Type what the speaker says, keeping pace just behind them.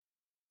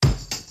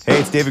Hey,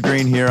 it's David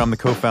Green here. I'm the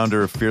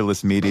co-founder of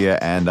Fearless Media,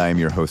 and I'm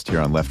your host here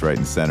on Left, Right,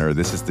 and Center.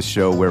 This is the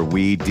show where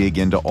we dig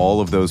into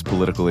all of those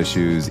political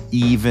issues,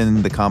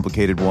 even the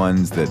complicated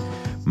ones that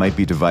might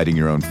be dividing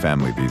your own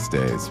family these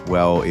days.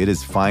 Well, it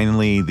is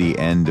finally the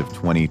end of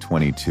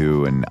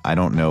 2022, and I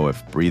don't know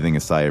if breathing a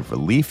sigh of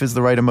relief is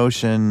the right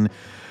emotion.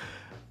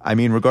 I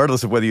mean,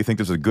 regardless of whether you think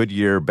this was a good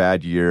year,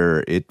 bad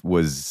year, it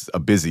was a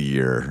busy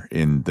year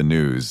in the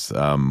news,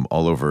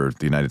 all over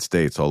the United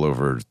States, all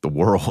over the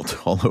world,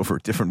 all over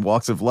different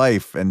walks of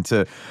life. And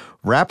to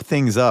wrap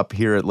things up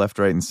here at Left,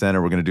 Right, and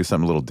Center, we're going to do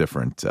something a little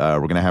different. We're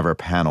going to have our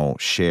panel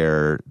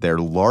share their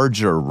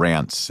larger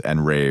rants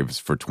and raves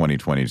for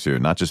 2022,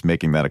 not just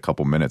making that a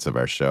couple minutes of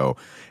our show,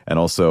 and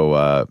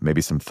also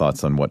maybe some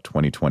thoughts on what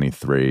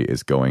 2023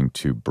 is going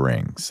to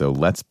bring. So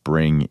let's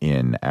bring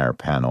in our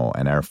panel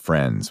and our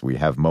friends. We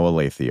have Mo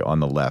Elleithee on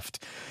the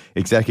left,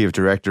 Executive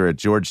Director at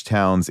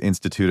Georgetown's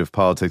Institute of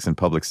Politics and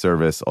Public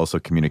Service, also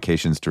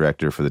Communications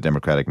Director for the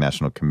Democratic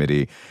National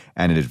Committee,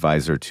 and an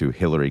advisor to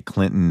Hillary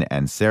Clinton.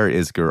 And Sarah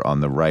Isgur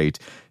on the right.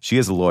 She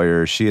is a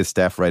lawyer. She is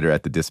staff writer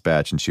at The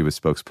Dispatch, and she was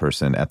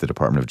spokesperson at the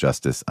Department of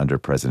Justice under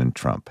President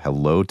Trump.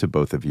 Hello to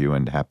both of you,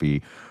 and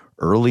happy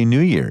early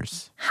New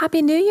Year's.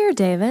 Happy New Year,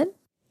 David.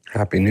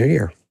 Happy New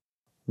Year.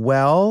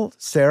 Well,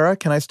 Sarah,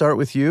 can I start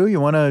with you?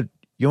 You want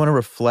to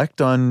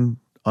reflect on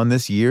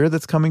this year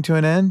that's coming to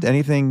an end?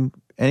 Anything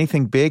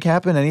big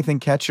happen? Anything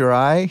catch your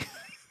eye?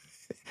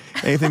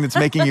 Anything that's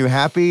making you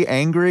happy,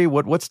 angry?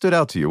 What stood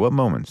out to you? What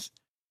moments?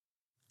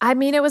 I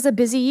mean, it was a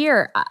busy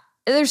year.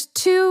 There's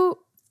two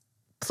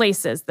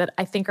places that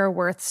I think are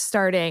worth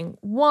starting.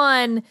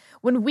 One,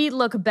 when we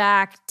look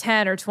back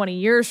 10 or 20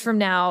 years from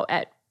now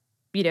at,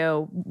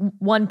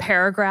 one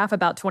paragraph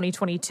about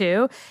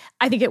 2022,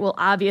 I think it will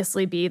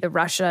obviously be the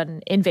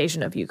Russian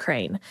invasion of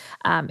Ukraine.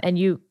 And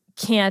you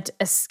can't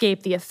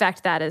escape the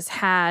effect that has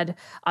had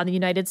on the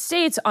United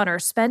States, on our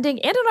spending,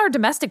 and on our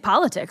domestic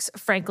politics,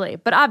 frankly,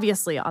 but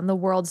obviously on the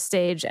world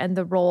stage and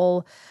the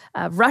role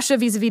of Russia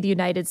vis-a-vis the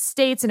United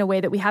States in a way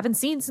that we haven't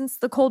seen since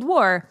the Cold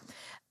War.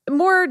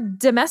 More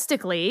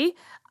domestically,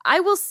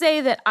 I will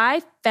say that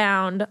I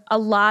found a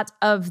lot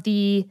of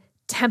the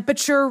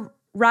temperature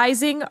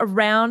rising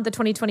around the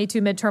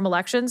 2022 midterm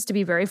elections to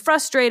be very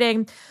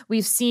frustrating.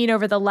 We've seen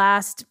over the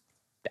last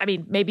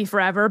maybe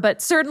forever,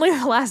 but certainly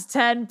the last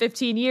 10,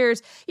 15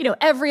 years,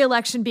 every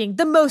election being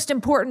the most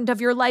important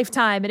of your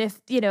lifetime. And if,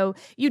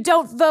 you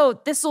don't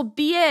vote, this will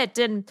be it.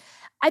 And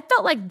I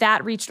felt like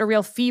that reached a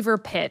real fever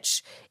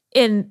pitch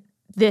in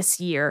this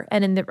year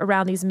and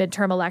around these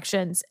midterm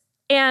elections.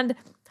 And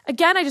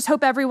again, I just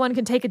hope everyone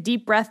can take a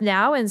deep breath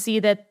now and see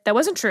that that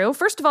wasn't true.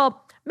 First of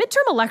all,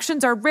 midterm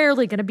elections are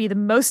rarely going to be the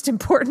most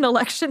important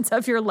elections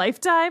of your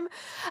lifetime.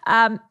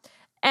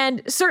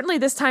 And certainly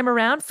this time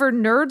around, for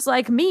nerds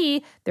like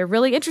me, they're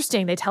really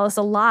interesting. They tell us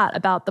a lot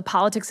about the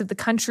politics of the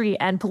country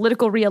and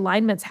political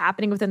realignments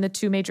happening within the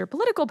two major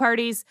political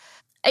parties.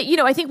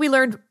 I think we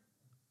learned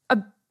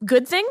a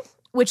good thing,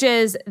 which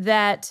is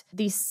that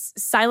the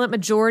silent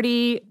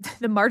majority,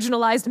 the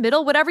marginalized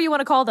middle, whatever you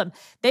want to call them,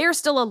 they are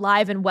still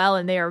alive and well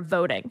and they are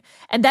voting.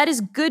 And that is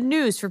good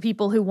news for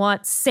people who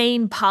want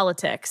sane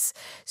politics.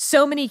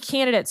 So many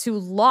candidates who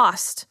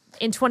lost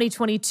in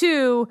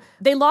 2022,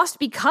 they lost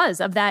because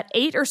of that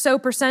 8% or so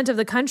of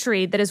the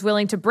country that is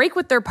willing to break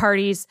with their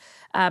parties,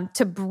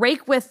 to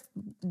break with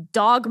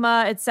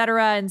dogma, et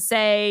cetera, and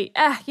say,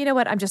 you know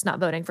what, I'm just not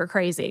voting for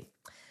crazy.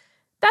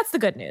 That's the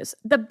good news.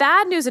 The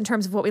bad news in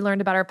terms of what we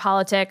learned about our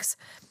politics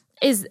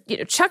is,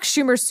 Chuck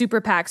Schumer's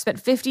super PAC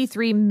spent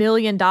 $53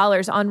 million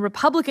on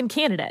Republican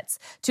candidates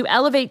to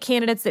elevate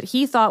candidates that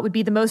he thought would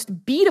be the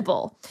most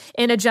beatable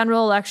in a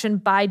general election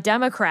by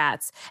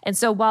Democrats. And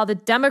so while the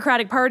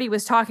Democratic Party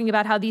was talking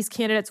about how these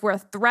candidates were a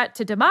threat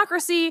to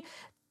democracy,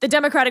 the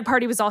Democratic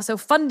Party was also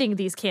funding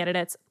these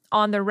candidates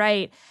on the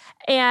right.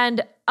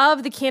 And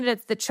of the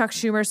candidates that Chuck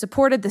Schumer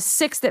supported, the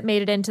 6 that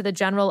made it into the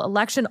general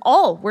election,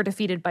 all were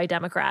defeated by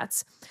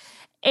Democrats.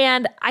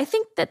 And I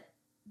think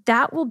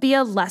that will be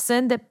a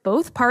lesson that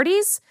both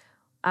parties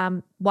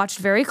watched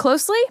very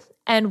closely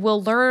and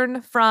will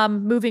learn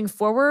from moving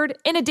forward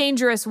in a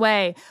dangerous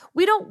way.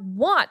 We don't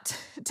want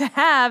to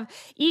have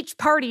each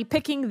party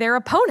picking their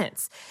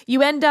opponents.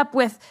 You end up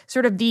with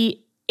sort of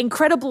the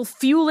incredible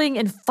fueling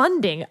and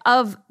funding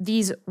of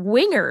these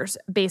wingers,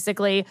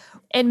 basically.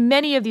 In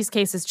many of these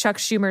cases, Chuck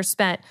Schumer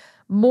spent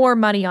more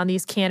money on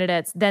these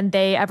candidates than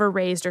they ever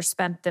raised or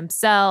spent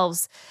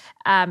themselves.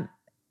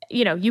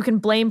 You can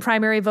blame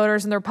primary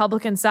voters on the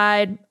Republican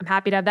side. I'm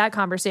happy to have that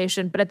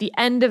conversation. But at the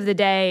end of the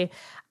day,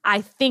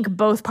 I think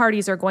both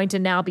parties are going to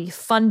now be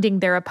funding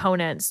their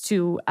opponents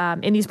in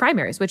these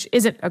primaries, which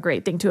isn't a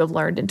great thing to have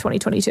learned in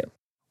 2022.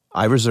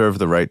 I reserve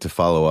the right to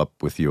follow up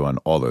with you on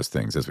all those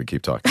things as we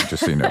keep talking,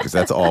 just so you know, because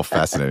that's all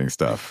fascinating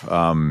stuff.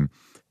 Mo,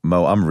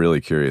 I'm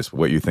really curious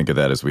what you think of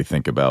that as we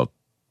think about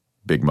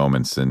big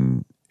moments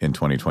in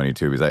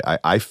 2022, because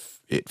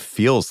it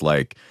feels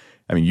like,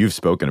 you've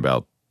spoken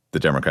about the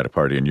Democratic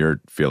Party and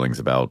your feelings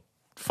about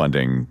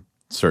funding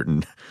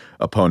certain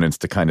opponents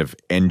to kind of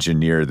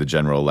engineer the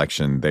general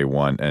election they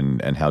want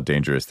and how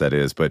dangerous that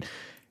is. But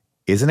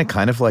isn't it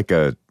kind of like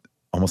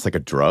almost like a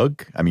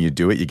drug? I mean, you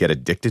do it, you get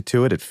addicted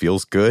to it. It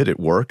feels good. It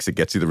works. It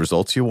gets you the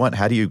results you want.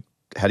 How do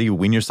you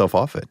wean yourself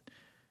off it?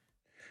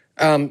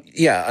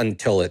 Yeah,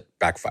 until it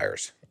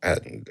backfires.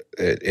 And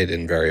it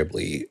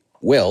invariably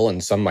will.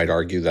 And some might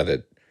argue that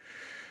it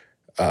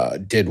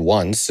did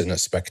once in a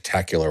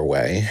spectacular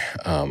way.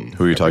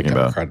 Who are you talking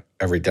about?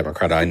 Every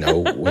Democrat I know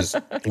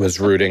was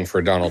rooting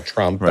for Donald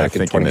Trump back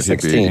in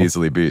 2016. That he'd be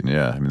easily beaten,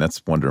 yeah. I mean,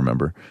 that's one to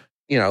remember.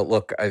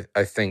 Look,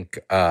 I think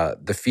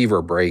the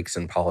fever breaks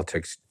in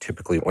politics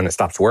typically when it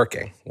stops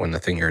working, when the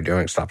thing you're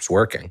doing stops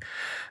working.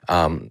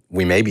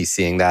 We may be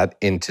seeing that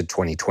into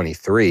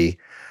 2023,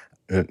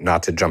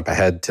 not to jump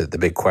ahead to the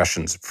big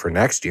questions for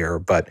next year,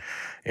 but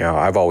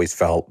I've always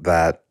felt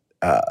that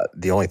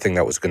the only thing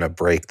that was going to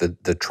break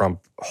the Trump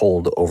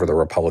hold over the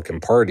Republican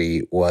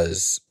Party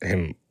was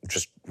him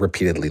just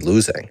repeatedly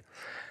losing.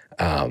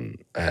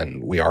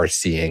 And we are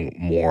seeing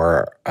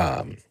more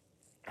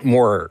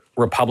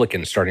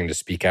Republicans starting to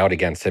speak out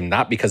against him,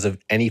 not because of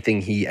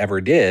anything he ever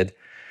did,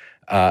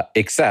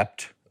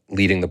 except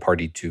leading the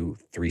party to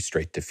 3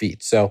 straight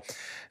defeats. So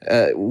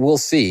we'll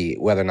see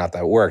whether or not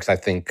that works. I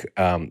think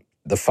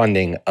the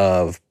funding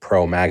of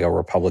pro-MAGA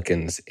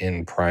Republicans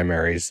in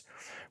primaries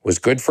was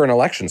good for an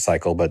election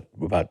cycle,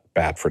 but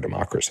bad for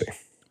democracy.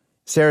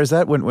 Sarah, is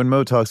that when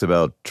Mo talks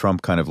about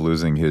Trump kind of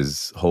losing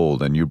his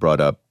hold, and you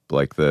brought up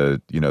like the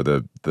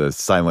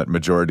silent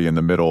majority in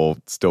the middle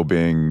still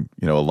being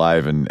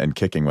alive and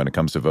kicking when it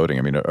comes to voting?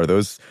 I mean, are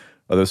those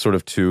sort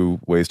of two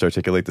ways to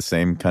articulate the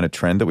same kind of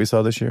trend that we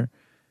saw this year?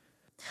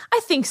 I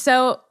think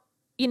so.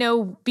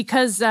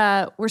 Because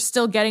we're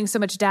still getting so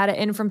much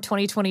data in from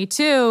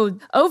 2022,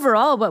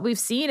 overall, what we've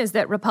seen is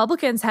that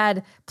Republicans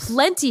had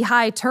plenty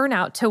high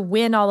turnout to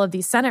win all of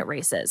these Senate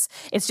races.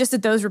 It's just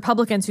that those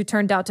Republicans who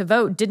turned out to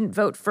vote didn't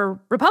vote for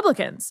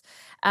Republicans.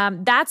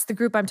 That's the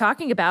group I'm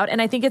talking about.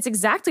 And I think it's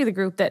exactly the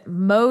group that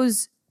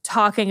Mo's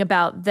talking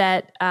about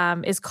that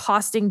is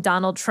costing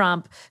Donald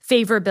Trump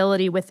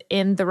favorability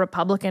within the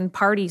Republican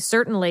Party.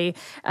 Certainly,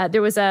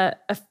 there was a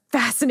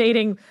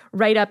fascinating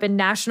write-up in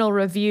National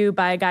Review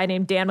by a guy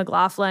named Dan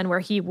McLaughlin where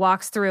he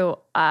walks through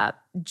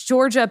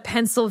Georgia,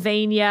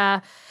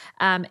 Pennsylvania,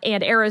 and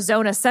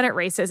Arizona Senate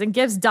races and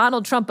gives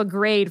Donald Trump a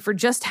grade for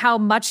just how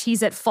much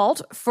he's at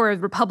fault for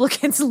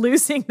Republicans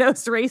losing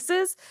those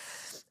races.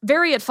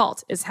 Very at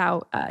fault is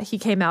how he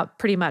came out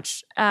pretty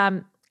much.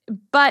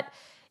 But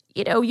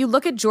you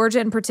look at Georgia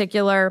in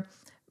particular,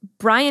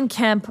 Brian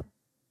Kemp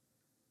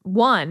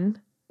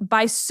won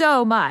by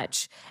so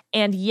much,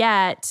 and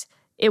yet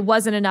it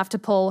wasn't enough to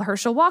pull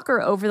Herschel Walker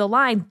over the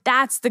line.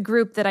 That's the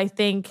group that I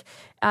think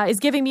is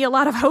giving me a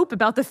lot of hope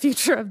about the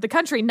future of the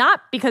country, not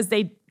because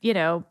a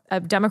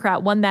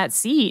Democrat won that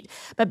seat,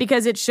 but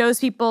because it shows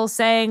people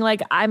saying,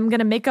 like, I'm going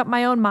to make up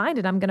my own mind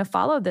and I'm going to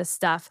follow this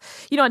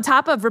stuff. On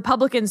top of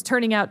Republicans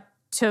turning out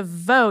to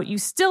vote, you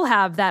still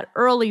have that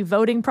early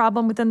voting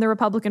problem within the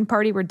Republican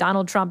Party where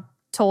Donald Trump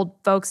told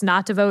folks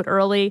not to vote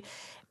early.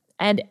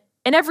 And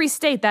in every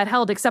state that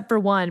held except for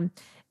one,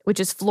 which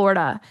is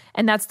Florida.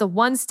 And that's the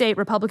one state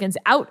Republicans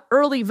out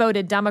early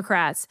voted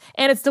Democrats.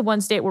 And it's the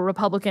one state where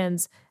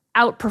Republicans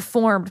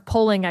outperformed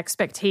polling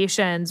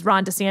expectations,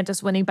 Ron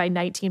DeSantis winning by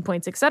 19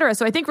 points, et cetera.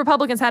 So I think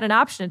Republicans had an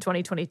option in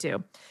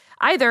 2022.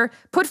 Either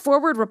put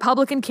forward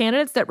Republican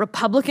candidates that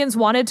Republicans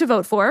wanted to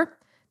vote for.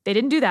 They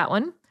didn't do that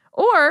one.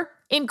 Or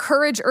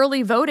encourage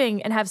early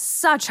voting and have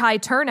such high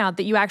turnout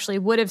that you actually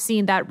would have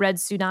seen that red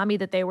tsunami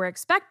that they were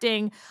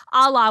expecting,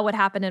 a la what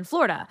happened in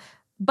Florida.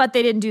 But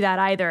they didn't do that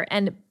either.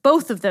 And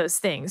both of those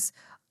things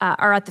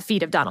are at the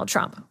feet of Donald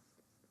Trump.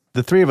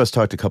 The three of us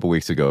talked a couple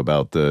weeks ago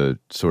about the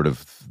sort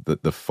of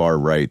the far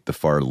right, the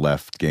far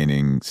left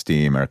gaining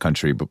steam, our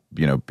country,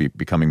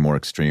 becoming more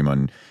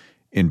extreme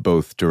in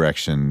both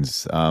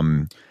directions.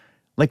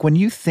 Like when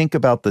you think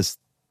about this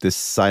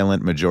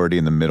silent majority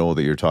in the middle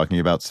that you're talking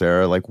about,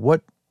 Sarah, like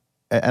what,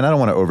 and I don't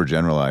want to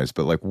overgeneralize,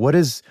 but like what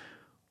is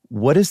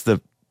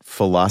the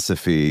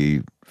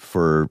philosophy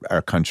for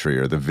our country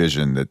or the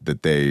vision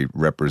that they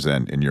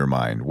represent in your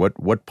mind?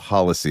 What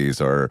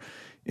policies are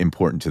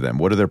important to them?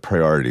 What are their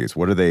priorities?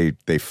 What are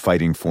they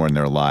fighting for in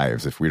their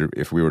lives? If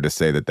we were to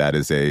say that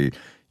is an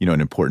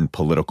important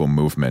political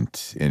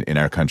movement in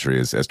our country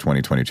as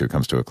 2022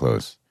 comes to a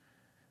close.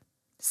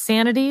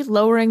 Sanity,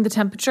 lowering the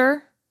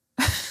temperature.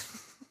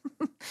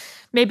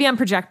 Maybe I'm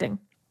projecting.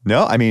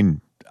 No, I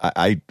mean,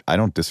 I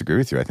don't disagree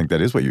with you. I think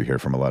that is what you hear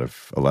from a lot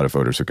of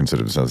voters who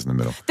consider themselves in the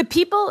middle. The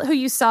people who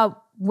you saw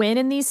win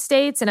in these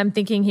states, and I'm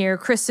thinking here,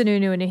 Chris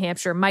Sununu in New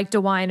Hampshire, Mike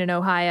DeWine in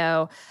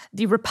Ohio,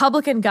 the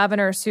Republican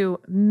governors who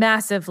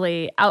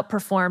massively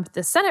outperformed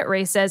the Senate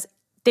races,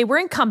 they were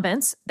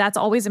incumbents. That's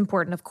always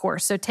important, of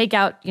course. So take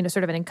out,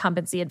 sort of an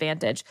incumbency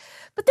advantage.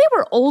 But they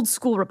were old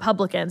school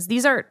Republicans.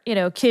 These aren't,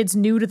 kids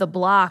new to the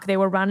block. They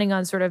were running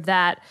on sort of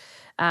that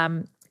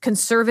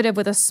conservative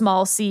with a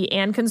small c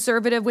and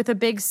conservative with a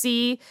big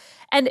C.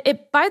 And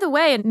by the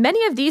way,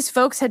 many of these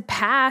folks had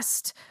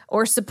passed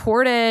or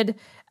supported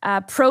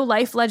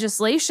pro-life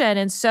legislation.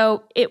 And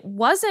so it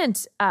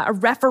wasn't a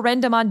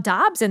referendum on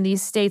Dobbs in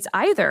these states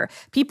either.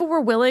 People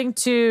were willing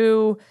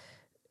to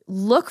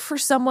look for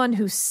someone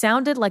who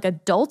sounded like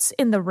adults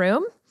in the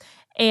room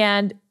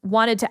and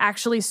wanted to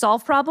actually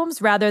solve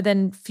problems rather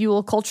than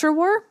fuel culture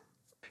war?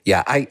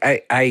 Yeah,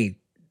 I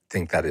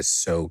think that is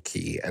so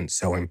key and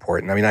so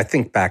important. I mean, I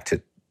think back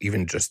to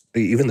even the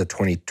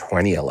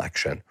 2020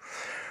 election,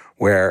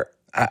 where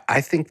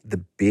I think the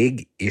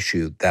big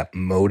issue that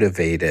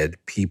motivated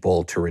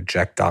people to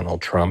reject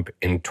Donald Trump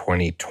in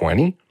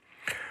 2020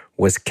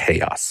 was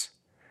chaos.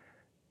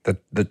 The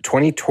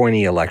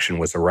 2020 election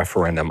was a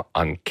referendum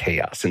on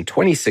chaos. In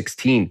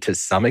 2016, to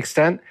some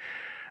extent,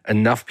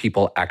 enough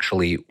people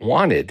actually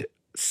wanted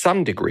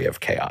some degree of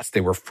chaos. They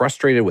were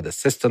frustrated with a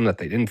system that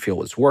they didn't feel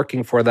was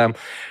working for them.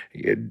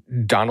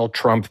 Donald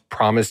Trump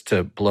promised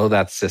to blow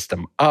that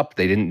system up.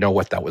 They didn't know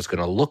what that was going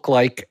to look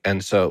like.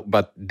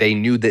 But they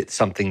knew that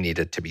something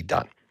needed to be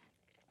done.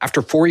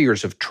 After 4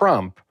 years of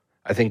Trump,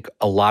 I think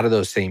a lot of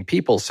those same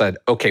people said,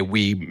 okay,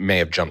 we may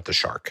have jumped the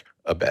shark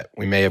a bit.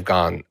 We may have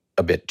gone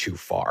a bit too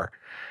far.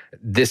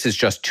 This is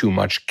just too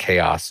much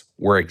chaos.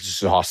 We're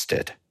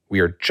exhausted.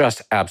 We are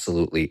just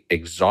absolutely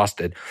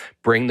exhausted.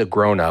 Bring the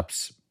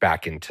grown-ups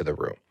back into the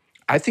room.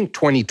 I think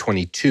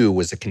 2022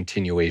 was a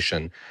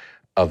continuation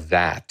of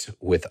that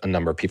with a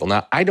number of people.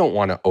 Now, I don't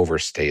want to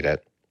overstate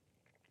it,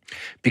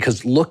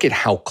 because look at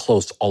how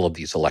close all of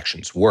these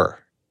elections were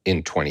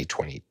in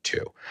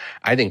 2022.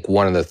 I think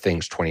one of the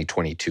things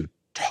 2022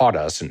 taught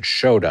us and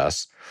showed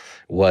us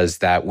was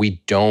that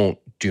we don't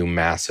do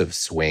massive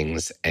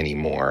swings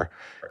anymore.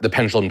 The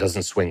pendulum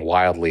doesn't swing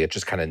wildly. It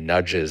just kind of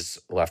nudges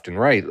left and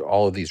right.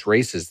 All of these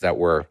races that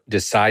were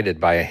decided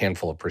by a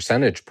handful of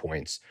percentage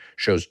points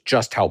shows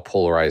just how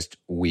polarized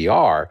we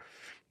are.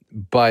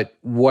 But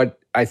what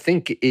I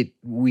think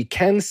we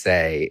can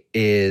say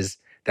is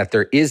that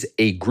there is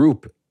a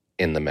group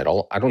in the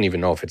middle. I don't even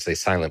know if it's a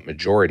silent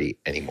majority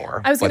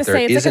anymore. I was going to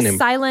say it's like a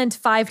silent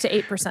 5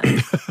 to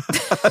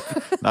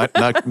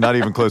 8%. not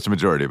even close to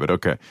majority, but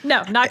okay.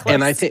 No, not close.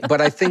 And I think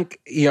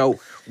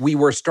we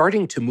were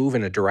starting to move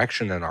in a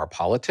direction in our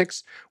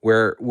politics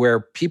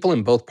where people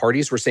in both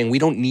parties were saying we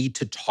don't need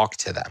to talk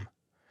to them.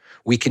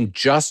 We can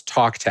just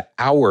talk to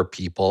our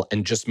people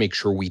and just make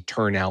sure we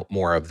turn out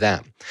more of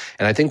them.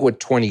 And I think what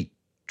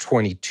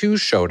 2022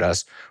 showed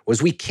us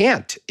was we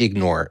can't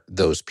ignore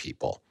those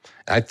people.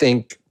 I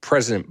think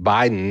President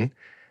Biden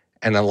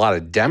and a lot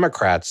of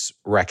Democrats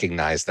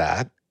recognized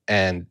that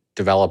and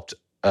developed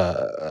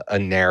a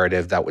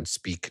narrative that would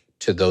speak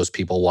to those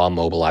people while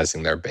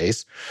mobilizing their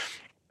base.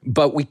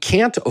 But we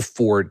can't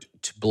afford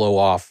to blow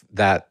off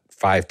that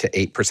 5 to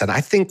 8%.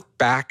 I think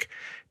back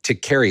to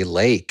Carrie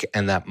Lake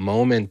and that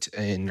moment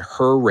in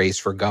her race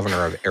for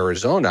governor of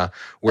Arizona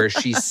where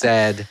she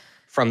said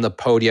from the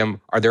podium,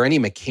 "Are there any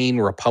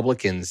McCain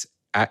Republicans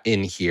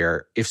in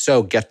here? If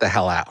so, get the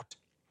hell out."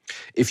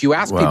 If you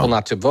ask people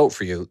not to vote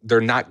for you,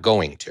 they're not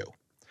going to.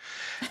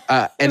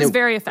 It was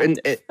very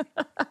effective.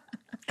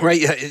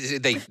 Right?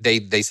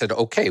 They said,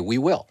 okay, we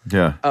will.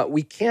 Yeah.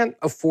 We can't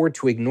afford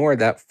to ignore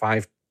that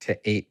 5 to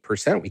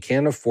 8%. We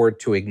can't afford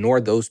to ignore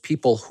those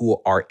people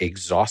who are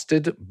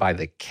exhausted by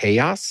the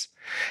chaos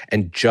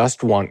and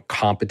just want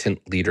competent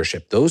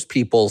leadership. Those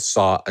people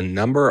saw a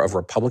number of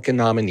Republican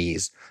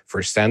nominees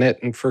for Senate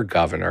and for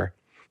governor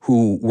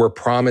who were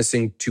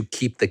promising to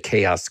keep the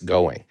chaos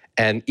going.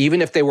 And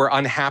even if they were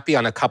unhappy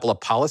on a couple of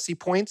policy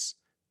points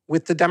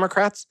with the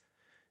Democrats,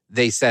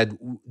 they said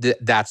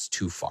that's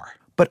too far.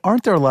 But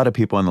aren't there a lot of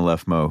people on the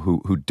left, Mo,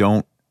 who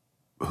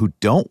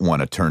don't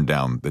want to turn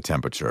down the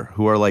temperature,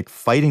 who are like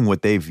fighting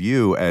what they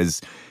view as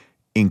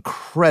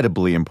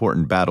incredibly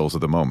important battles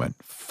of the moment,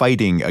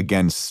 fighting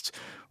against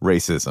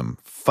racism,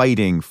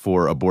 fighting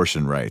for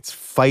abortion rights,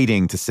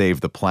 fighting to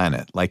save the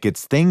planet? Like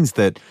it's things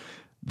that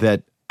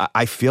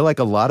I feel like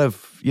a lot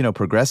of,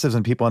 progressives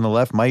and people on the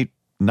left might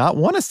not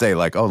want to say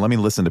like, oh, let me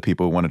listen to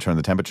people who want to turn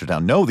the temperature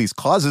down. No, these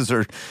causes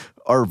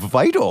are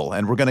vital,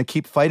 and we're going to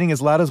keep fighting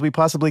as loud as we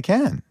possibly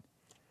can.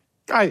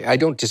 I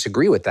don't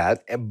disagree with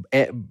that,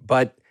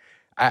 but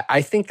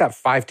I think that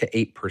 5 to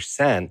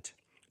 8%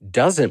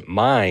 doesn't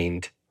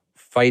mind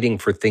fighting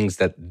for things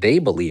that they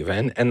believe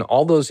in. And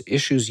all those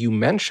issues you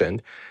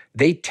mentioned,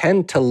 they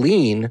tend to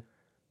lean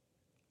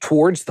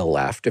towards the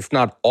left, if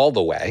not all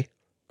the way,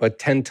 but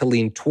tend to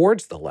lean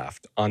towards the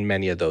left on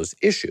many of those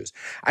issues.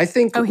 I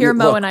think. Oh, here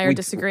Mo and I are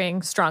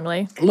disagreeing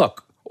strongly.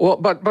 Look, well,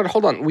 but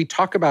hold on. We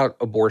talk about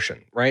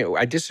abortion, right?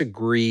 I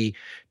disagree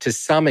to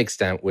some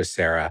extent with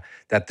Sarah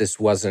that this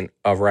wasn't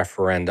a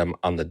referendum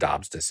on the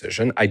Dobbs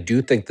decision. I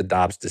do think the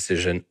Dobbs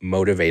decision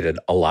motivated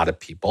a lot of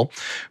people,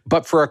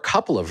 but for a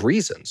couple of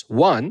reasons.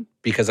 One,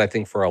 because I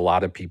think for a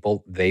lot of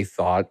people, they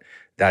thought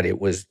that it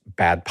was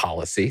bad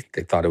policy.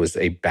 They thought it was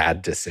a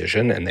bad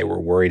decision, and they were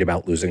worried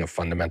about losing a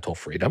fundamental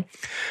freedom.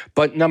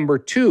 But number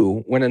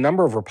two, when a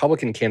number of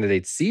Republican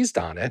candidates seized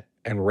on it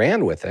and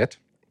ran with it,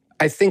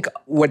 I think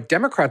what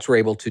Democrats were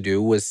able to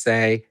do was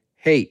say,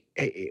 hey,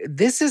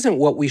 this isn't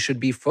what we should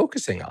be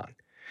focusing on.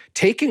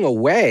 Taking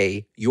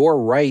away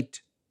your right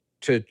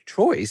to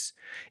choice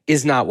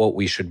is not what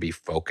we should be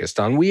focused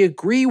on. We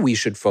agree we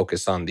should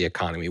focus on the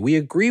economy. We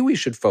agree we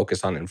should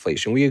focus on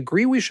inflation. We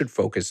agree we should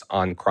focus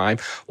on crime.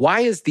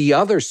 Why is the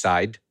other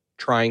side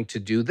trying to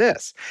do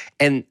this.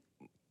 And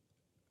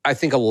I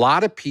think a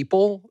lot of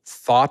people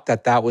thought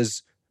that that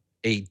was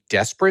a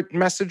desperate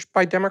message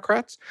by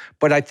Democrats.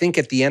 But I think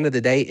at the end of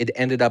the day, it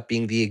ended up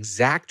being the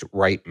exact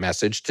right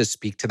message to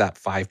speak to that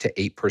 5 to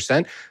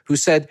 8% who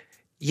said,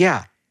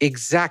 yeah,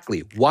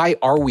 exactly. Why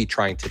are we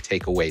trying to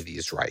take away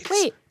these rights?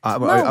 Wait,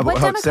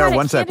 Sarah,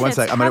 one sec. We're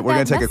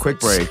going to take a quick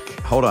break.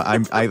 Hold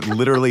on. I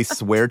literally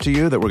swear to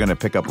you that we're going to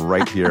pick up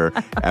right here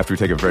after we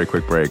take a very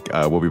quick break.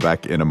 We'll be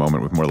back in a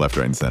moment with more Left,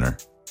 Right, and Center.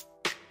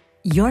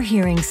 You're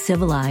hearing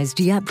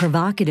civilized yet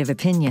provocative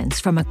opinions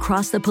from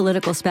across the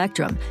political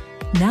spectrum.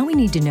 Now we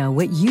need to know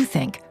what you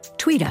think.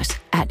 Tweet us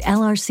at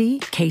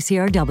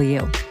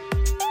LRCKCRW.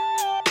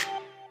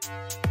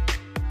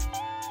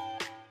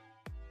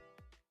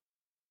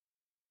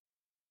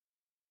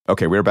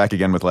 Okay, we're back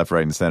again with Left,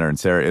 Right, and Center. And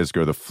Sarah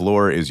Isgur, the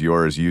floor is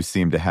yours. You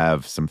seem to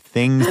have some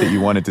things that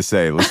you wanted to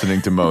say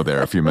listening to Mo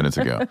there a few minutes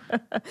ago.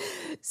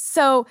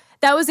 So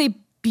that was a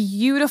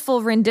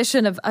beautiful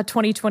rendition of a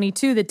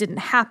 2022 that didn't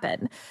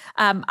happen.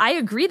 I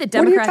agree that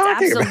Democrats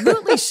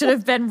absolutely should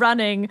have been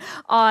running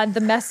on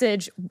the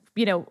message,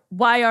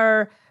 why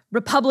are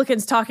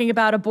Republicans talking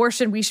about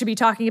abortion? We should be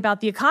talking about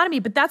the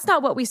economy. But that's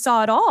not what we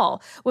saw at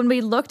all. When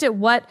we looked at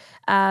what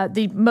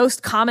the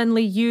most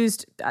commonly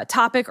used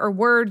topic or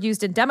word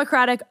used in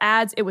Democratic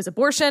ads, it was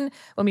abortion.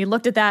 When we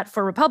looked at that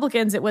for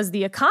Republicans, it was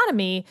the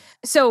economy.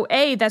 So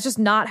that's just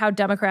not how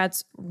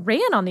Democrats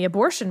ran on the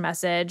abortion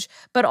message.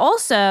 But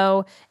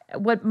also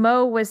what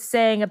Mo was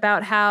saying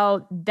about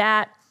how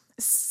that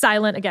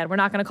silent, again, we're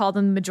not going to call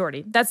them the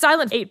majority, that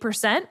silent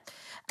 8%,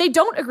 they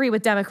don't agree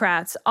with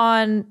Democrats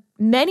on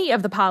many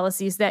of the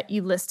policies that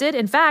you listed.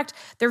 In fact,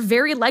 they're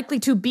very likely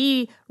to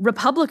be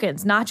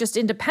Republicans, not just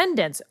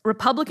independents.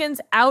 Republicans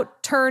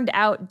turned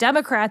out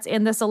Democrats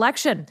in this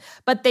election,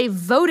 but they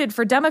voted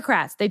for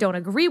Democrats. They don't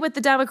agree with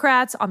the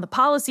Democrats on the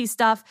policy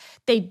stuff.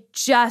 They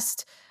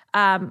just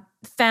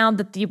found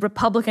that the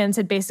Republicans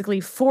had basically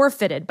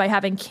forfeited by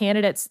having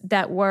candidates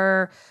that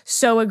were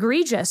so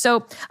egregious.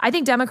 So I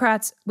think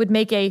Democrats would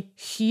make a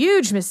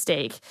huge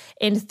mistake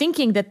in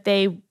thinking that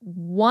they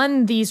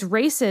won these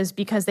races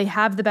because they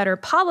have the better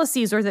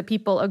policies or that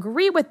people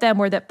agree with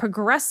them or that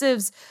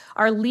progressives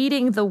are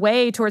leading the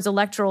way towards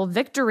electoral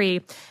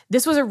victory.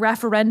 This was a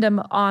referendum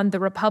on the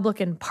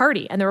Republican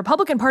Party, and the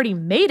Republican Party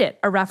made it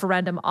a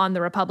referendum on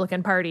the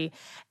Republican Party.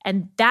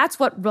 And that's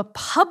what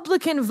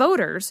Republican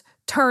voters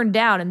turned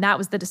down, and that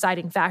was the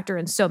deciding factor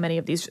in so many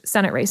of these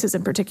Senate races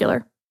in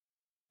particular.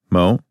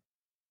 Mo?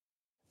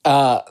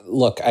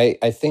 Look, I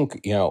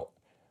think,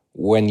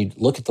 when you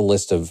look at the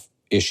list of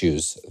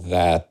issues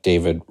that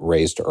David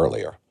raised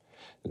earlier,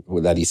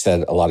 that he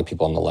said a lot of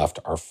people on the left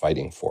are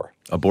fighting for.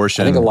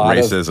 Abortion,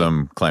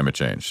 racism, climate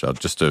change. So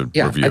just to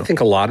review. I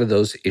think a lot of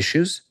those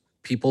issues,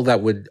 people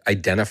that would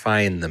identify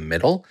in the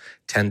middle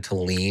tend to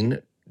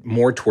lean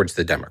more towards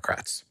the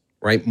Democrats.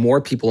 Right? More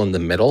people in the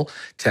middle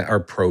are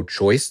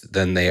pro-choice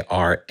than they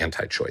are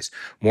anti-choice.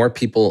 More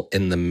people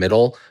in the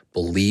middle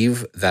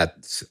believe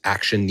that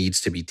action needs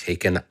to be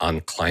taken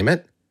on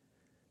climate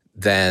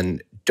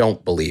than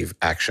don't believe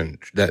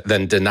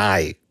than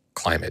deny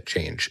climate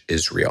change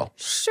is real.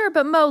 Sure,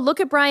 but Mo, look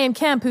at Brian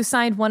Kemp, who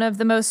signed one of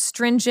the most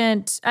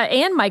stringent,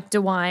 and Mike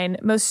DeWine,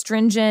 most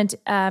stringent,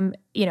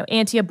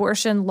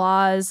 anti-abortion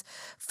laws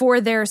for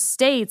their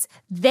states.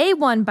 They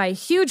won by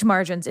huge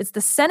margins. It's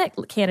the Senate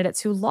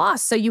candidates who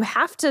lost. So you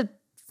have to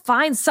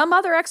find some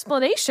other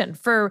explanation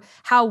for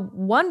how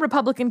one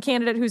Republican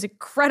candidate who's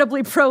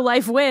incredibly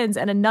pro-life wins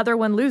and another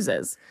one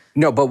loses.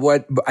 No,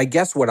 but I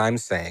guess what I'm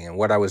saying and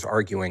what I was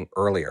arguing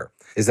earlier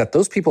is that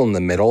those people in the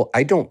middle,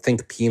 I don't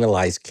think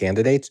penalize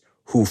candidates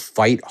who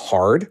fight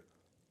hard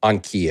on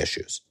key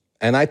issues.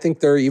 And I think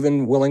they're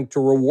even willing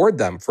to reward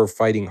them for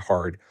fighting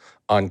hard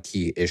on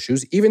key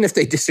issues, even if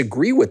they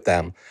disagree with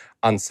them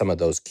on some of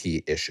those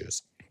key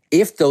issues.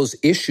 If those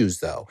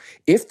issues, though,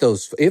 if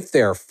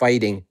they're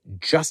fighting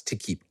just to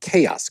keep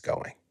chaos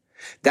going,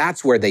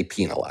 that's where they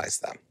penalize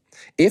them.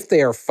 If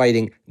they are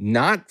fighting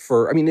not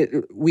for,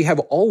 we have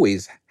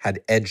always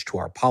had edge to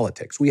our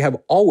politics. We have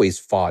always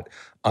fought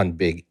on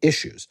big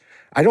issues.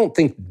 I don't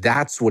think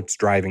that's what's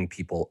driving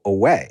people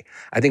away.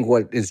 I think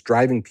what is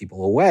driving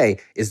people away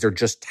is they're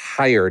just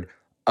tired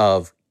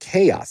of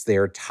chaos. They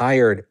are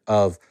tired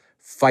of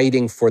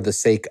fighting for the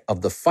sake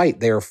of the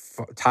fight. They are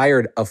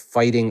tired of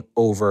fighting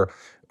over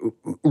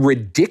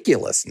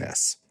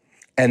ridiculousness.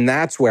 And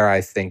that's where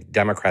I think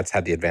Democrats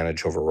had the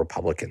advantage over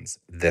Republicans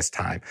this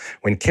time.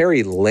 When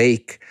Kari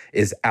Lake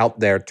is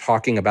out there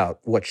talking about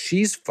what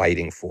she's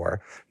fighting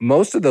for,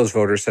 most of those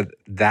voters said,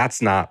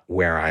 that's not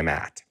where I'm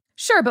at.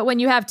 Sure, but when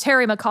you have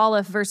Terry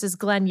McAuliffe versus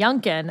Glenn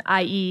Youngkin,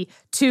 i.e.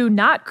 two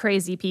not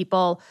crazy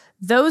people,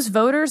 those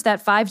voters,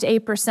 that 5 to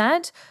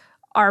 8%,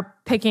 are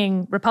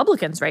picking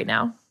Republicans right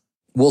now.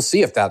 We'll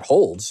see if that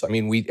holds.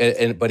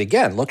 But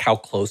again, look how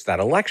close that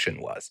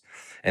election was.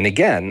 And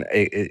again,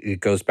 it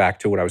goes back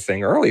to what I was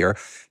saying earlier,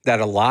 that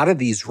a lot of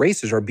these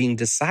races are being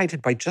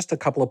decided by just a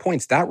couple of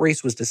points. That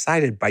race was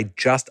decided by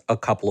just a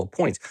couple of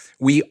points.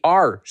 We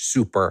are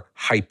super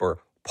hyper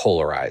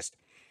polarized.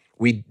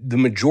 the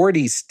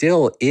majority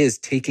still is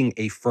taking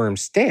a firm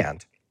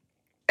stand.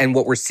 And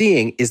what we're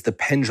seeing is the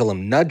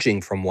pendulum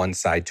nudging from one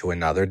side to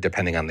another,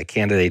 depending on the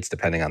candidates,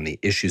 depending on the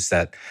issue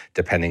set,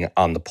 depending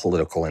on the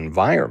political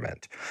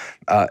environment.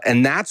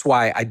 And that's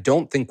why I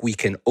don't think we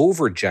can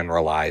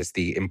overgeneralize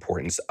the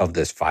importance of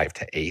this 5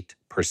 to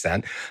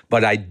 8%.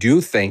 But I do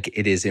think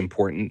it is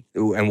important,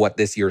 and what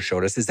this year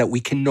showed us is that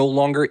we can no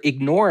longer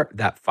ignore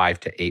that 5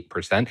 to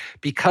 8%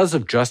 because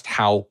of just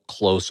how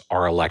close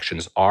our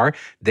elections are.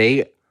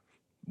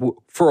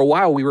 For a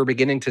while, we were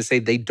beginning to say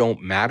they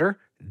don't matter.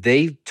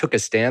 They took a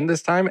stand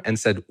this time and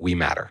said, we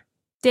matter.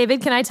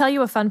 David, can I tell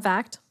you a fun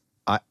fact?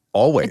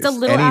 Always. It's a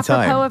little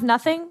anytime. apropos of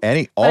nothing.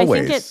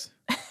 Always.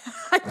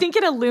 I think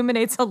it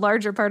illuminates a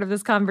larger part of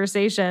this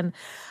conversation.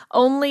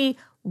 Only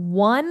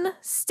one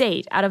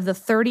state out of the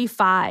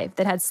 35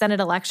 that had Senate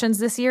elections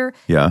this year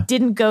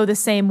didn't go the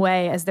same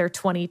way as their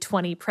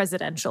 2020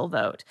 presidential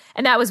vote.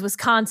 And that was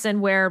Wisconsin,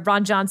 where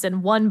Ron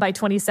Johnson won by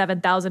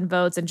 27,000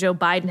 votes and Joe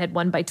Biden had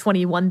won by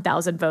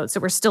 21,000 votes.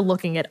 So we're still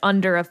looking at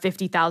under a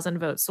 50,000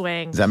 vote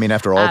swing. Does that mean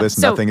after all this,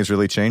 nothing has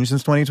really changed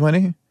since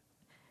 2020?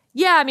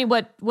 Yeah, I mean,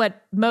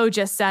 what Mo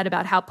just said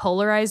about how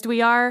polarized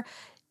we are,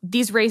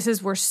 these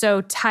races were so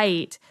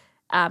tight,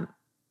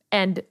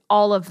 and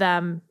all of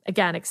them,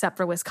 again, except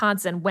for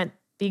Wisconsin, went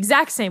the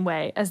exact same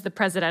way as the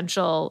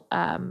presidential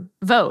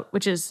vote,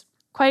 which is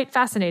quite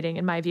fascinating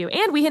in my view.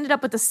 And we ended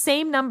up with the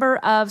same number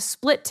of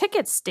split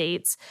ticket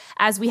states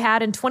as we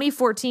had in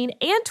 2014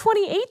 and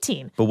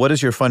 2018. But what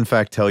does your fun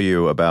fact tell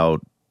you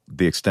about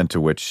the extent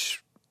to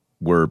which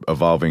we're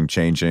evolving,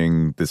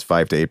 changing, this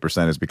 5 to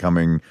 8% is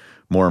becoming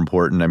more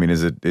important? I mean,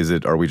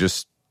 are we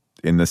just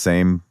in the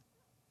same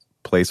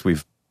place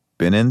we've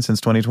been in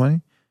since 2020?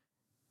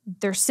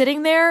 They're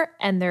sitting there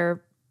and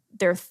they're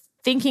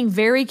thinking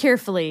very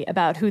carefully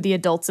about who the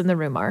adults in the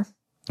room are.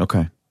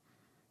 Okay.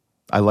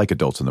 I like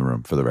adults in the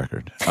room, for the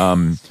record.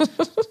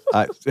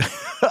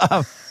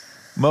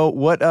 Mo,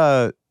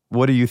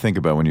 what do you think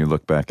about when you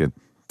look back at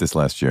this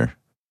last year?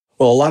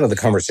 Well, a lot of the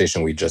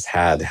conversation we just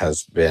had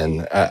has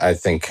been, I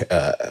think,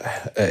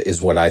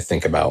 is what I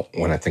think about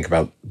when I think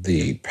about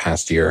the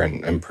past year,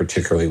 and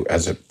particularly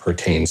as it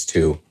pertains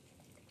to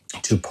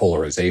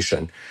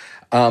polarization.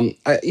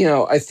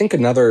 I think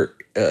another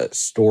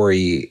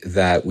story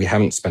that we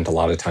haven't spent a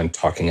lot of time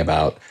talking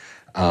about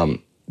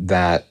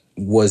that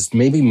was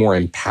maybe more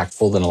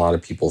impactful than a lot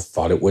of people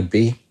thought it would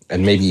be,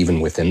 and maybe even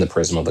within the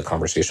prism of the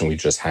conversation we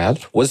just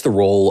had, was the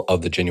role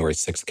of the January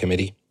 6th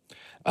committee,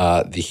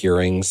 the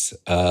hearings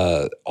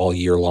all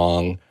year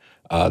long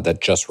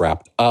that just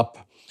wrapped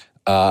up,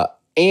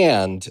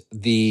 and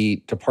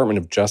the Department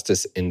of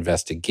Justice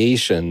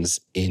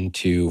investigations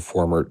into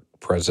former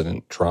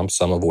President Trump,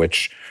 some of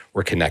which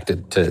were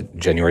connected to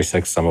January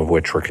 6th, some of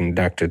which were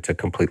connected to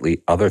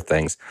completely other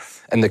things,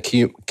 and the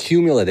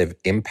cumulative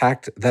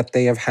impact that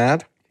they have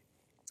had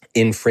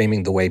in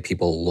framing the way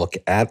people look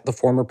at the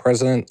former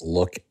president,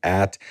 look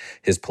at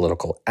his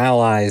political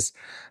allies,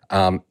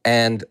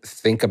 and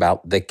think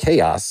about the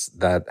chaos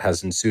that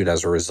has ensued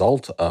as a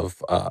result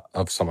of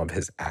some of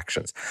his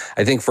actions.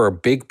 I think for a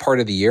big part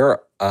of the year,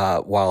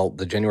 while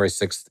the January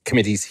 6th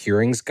committee's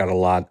hearings got a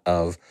lot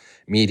of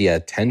media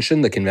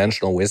attention, the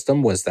conventional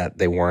wisdom was that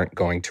they weren't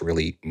going to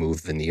really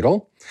move the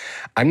needle.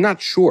 I'm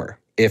not sure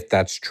if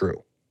that's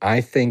true.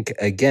 I think,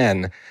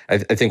 again, I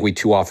think we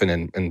too often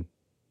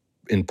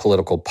in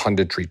political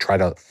punditry try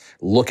to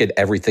look at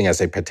everything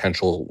as a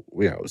potential,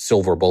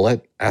 silver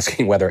bullet,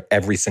 asking whether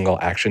every single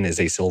action is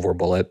a silver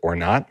bullet or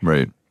not.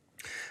 Right.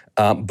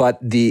 But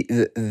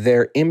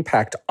their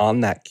impact on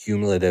that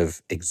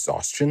cumulative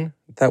exhaustion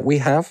that we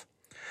have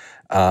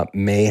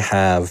may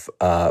have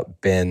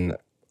been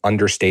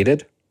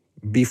understated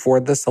before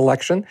this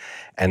election.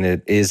 And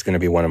it is going to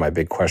be one of my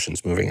big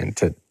questions moving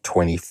into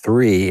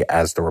 23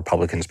 as the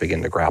Republicans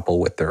begin to grapple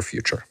with their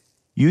future.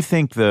 You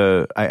think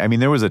there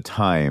was a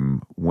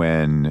time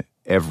when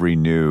every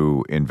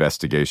new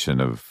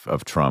investigation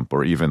of Trump,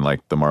 or even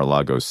like the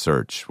Mar-a-Lago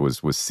search, was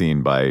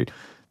seen by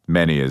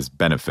many as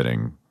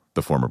benefiting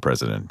the former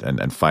president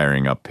and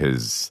firing up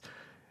his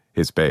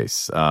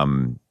base.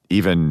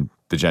 Even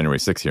the January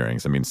 6th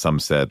hearings. I mean, some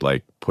said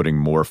like putting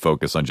more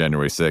focus on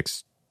January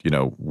 6th,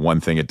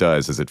 one thing it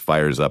does is it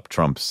fires up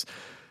Trump's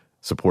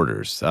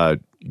supporters.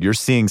 You're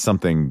seeing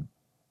something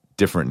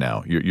different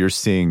now. You're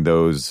seeing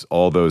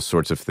all those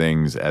sorts of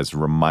things as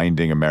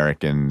reminding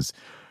Americans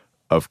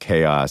of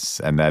chaos,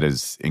 and that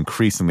is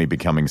increasingly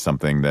becoming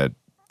something that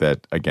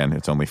again,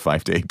 it's only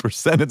 5 to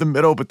 8% at the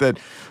middle, but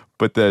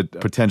that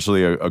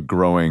potentially a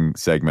growing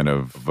segment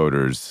of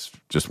voters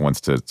just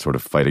wants to sort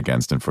of fight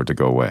against and for it to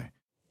go away.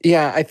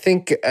 Yeah, I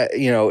think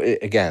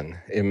again,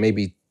 it may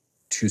be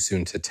too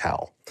soon to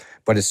tell,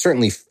 but it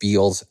certainly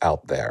feels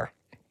out there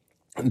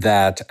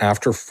that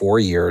after 4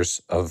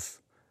 years of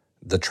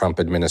the Trump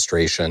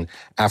administration,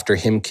 after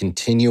him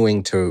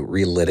continuing to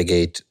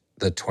relitigate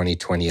the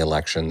 2020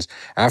 elections,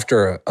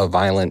 after a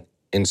violent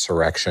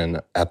insurrection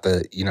at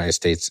the United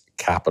States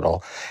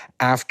Capitol,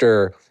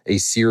 after a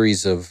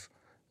series of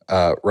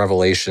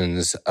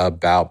revelations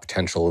about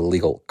potential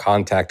illegal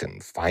contact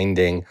and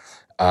finding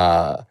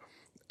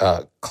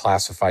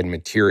classified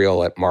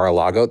material at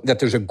Mar-a-Lago, that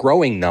there's a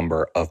growing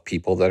number of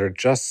people that are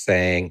just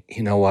saying,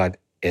 you know what,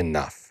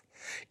 enough.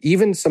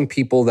 Even some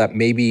people that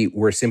maybe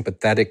were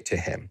sympathetic to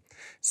him,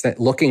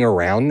 looking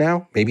around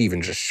now, maybe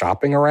even just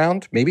shopping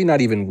around, maybe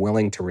not even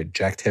willing to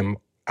reject him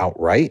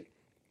outright,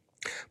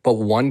 but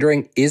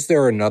wondering, is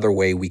there another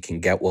way we can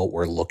get what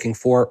we're looking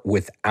for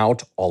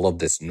without all of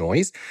this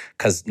noise?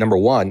 Because number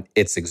one,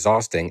 it's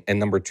exhausting. And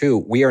number two,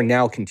 we are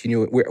now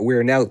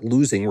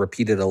losing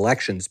repeated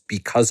elections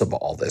because of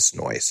all this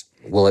noise.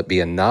 Will it be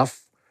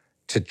enough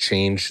to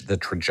change the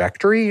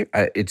trajectory?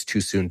 It's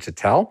too soon to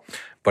tell.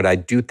 But I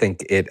do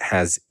think it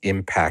has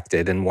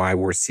impacted, and why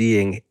we're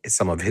seeing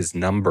some of his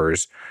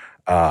numbers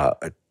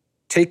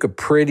take a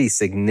pretty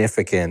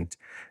significant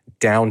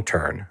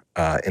downturn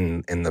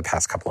in the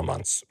past couple of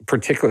months,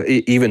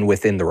 particularly even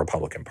within the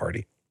Republican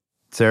Party.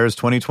 Sarah, is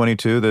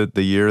 2022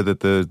 the year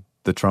that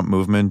the Trump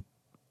movement,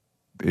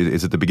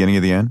 is it the beginning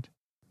of the end?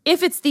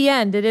 If it's the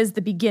end, it is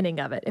the beginning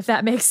of it, if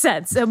that makes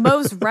sense. So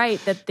Mo's right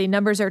that the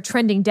numbers are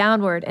trending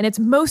downward, and it's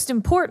most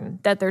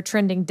important that they're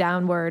trending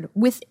downward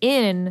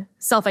within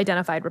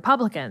self-identified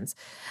Republicans.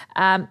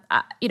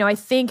 I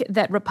think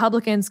that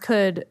Republicans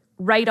could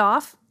write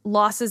off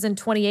losses in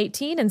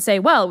 2018 and say,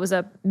 well, it was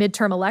a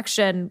midterm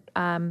election.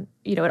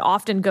 It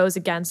often goes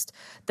against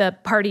the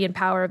party in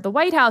power of the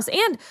White House.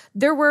 And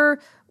there were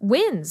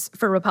wins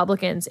for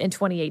Republicans in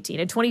 2018.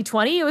 In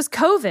 2020, it was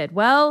COVID.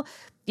 Well,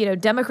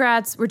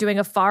 Democrats were doing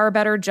a far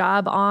better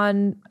job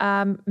on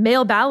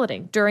mail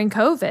balloting during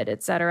COVID,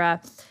 et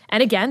cetera.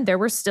 And again, there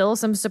were still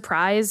some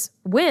surprise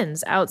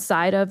wins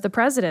outside of the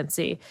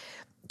presidency.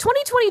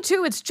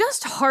 2022, it's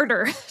just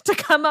harder to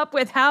come up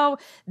with how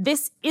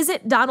this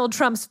isn't Donald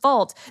Trump's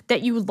fault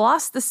that you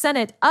lost the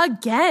Senate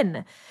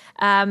again.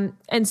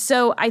 And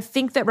so I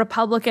think that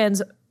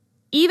Republicans,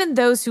 even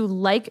those who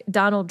like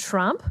Donald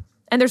Trump,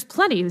 and there's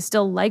plenty who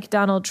still like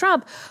Donald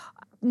Trump,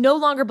 no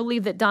longer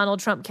believe that Donald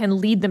Trump can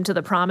lead them to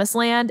the promised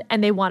land,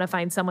 and they want to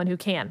find someone who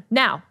can.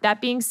 Now, that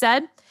being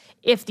said,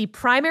 if the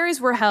primaries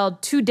were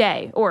held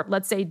today, or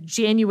let's say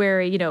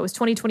January, it was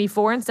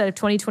 2024 instead of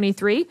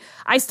 2023,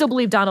 I still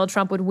believe Donald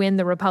Trump would win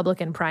the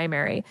Republican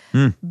primary.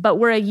 But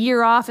we're a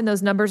year off and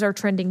those numbers are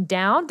trending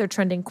down. They're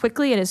trending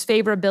quickly, and his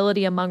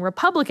favorability among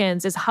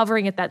Republicans is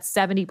hovering at that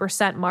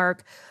 70%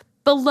 mark,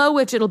 below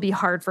which it'll be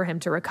hard for him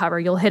to recover.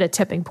 You'll hit a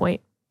tipping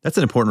point. That's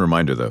an important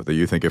reminder, though, that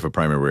you think if a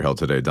primary were held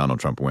today,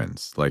 Donald Trump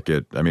wins.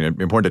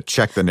 Important to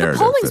check the narrative.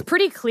 The polling's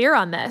pretty clear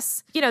on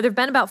this. There have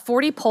been about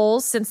 40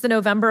 polls since the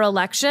November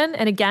election.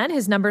 And again,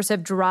 his numbers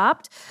have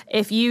dropped.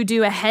 If you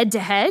do a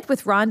head-to-head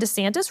with Ron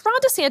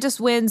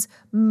DeSantis wins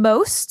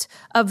most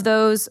of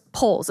those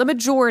polls, a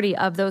majority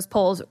of those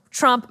polls,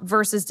 Trump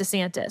versus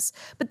DeSantis.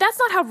 But that's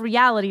not how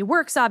reality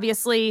works,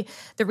 obviously.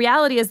 The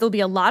reality is there'll be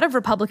a lot of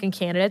Republican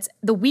candidates.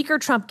 The weaker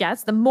Trump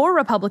gets, the more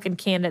Republican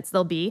candidates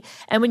there'll be.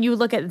 And when you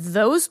look at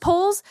those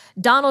polls,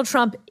 Donald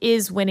Trump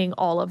is winning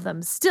all of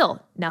them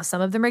still. Now,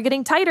 some of them are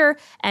getting tighter.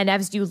 And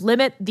as you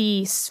limit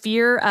the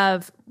sphere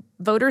of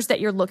voters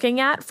that you're looking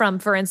at from,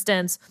 for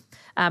instance,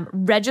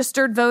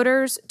 registered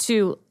voters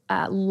to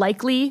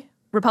likely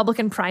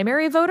Republican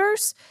primary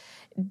voters,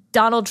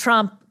 Donald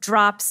Trump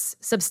drops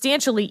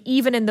substantially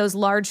even in those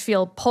large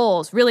field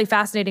polls. Really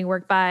fascinating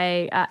work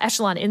by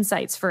Echelon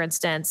Insights, for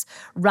instance,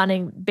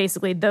 running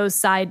basically those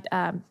side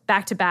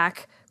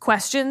back-to-back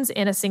questions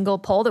in a single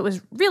poll that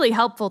was really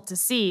helpful to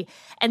see.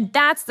 And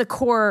that's the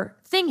core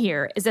thing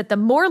here, is that the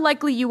more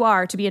likely you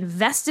are to be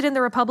invested in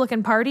the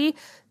Republican Party,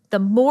 the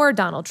more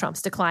Donald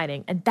Trump's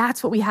declining. And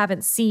that's what we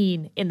haven't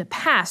seen in the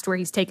past where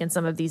he's taken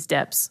some of these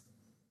dips.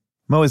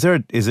 Mo, is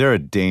there a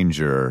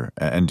danger,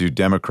 and do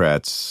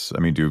Democrats,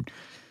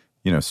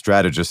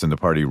 strategists in the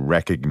party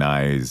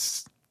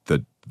recognize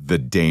the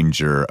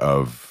danger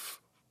of,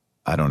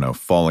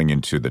 falling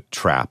into the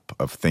trap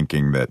of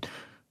thinking that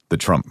the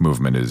Trump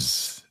movement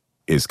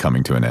is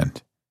coming to an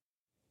end?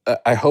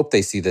 I hope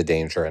they see the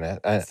danger in it.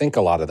 I think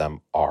a lot of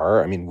them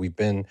are. We've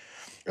been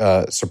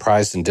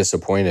surprised and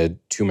disappointed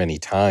too many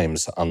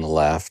times on the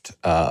left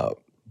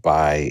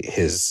by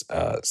his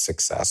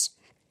success.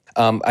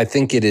 I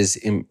think it is.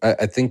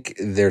 I think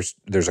there's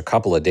a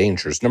couple of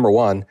dangers. Number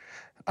one,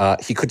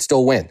 he could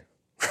still win.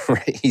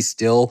 Right? He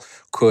still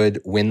could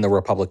win the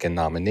Republican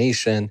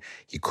nomination.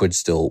 He could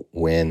still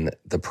win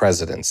the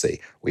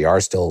presidency. We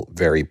are still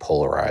very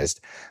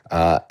polarized.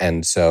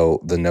 And so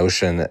the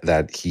notion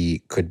that he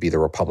could be the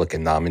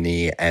Republican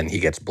nominee and he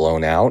gets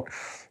blown out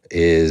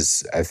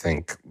is, I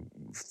think,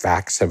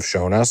 facts have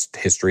shown us,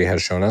 history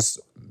has shown us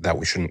that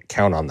we shouldn't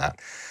count on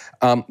that.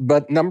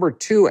 But number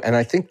two, and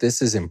I think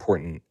this is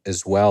important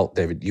as well,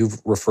 David,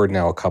 you've referred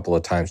now a couple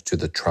of times to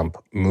the Trump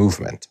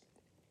movement.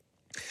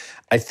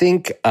 I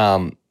think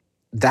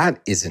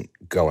that isn't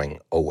going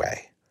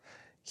away.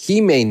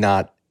 He may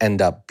not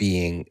end up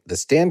being the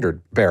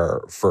standard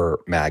bearer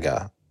for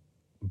MAGA,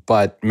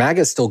 but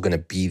MAGA is still going to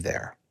be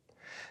there.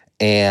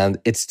 And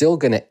it's still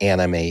going to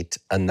animate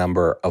a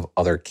number of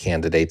other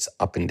candidates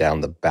up and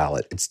down the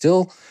ballot. It's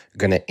still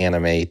going to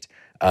animate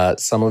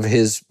some of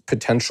his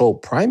potential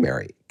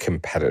primary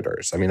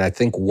competitors. I mean, I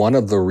think one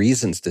of the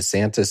reasons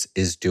DeSantis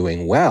is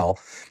doing well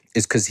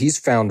is because he's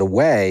found a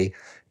way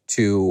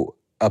to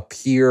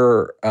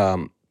appear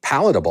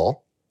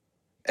palatable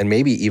and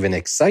maybe even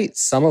excite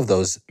some of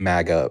those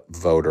MAGA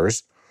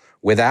voters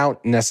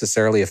without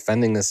necessarily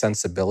offending the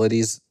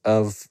sensibilities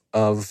of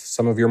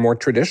some of your more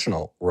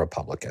traditional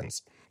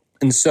Republicans.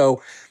 And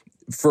so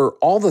for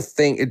all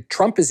the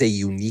Trump is a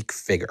unique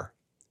figure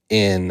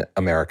in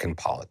American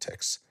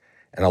politics.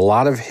 And a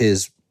lot of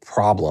his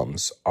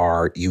problems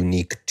are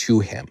unique to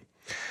him.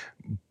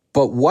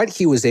 But what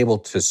he was able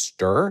to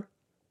stir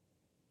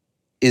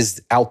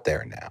is out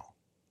there now.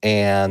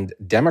 And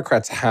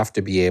Democrats have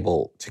to be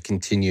able to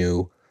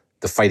continue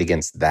the fight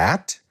against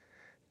that,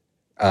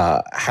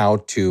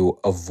 how to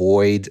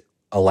avoid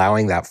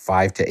allowing that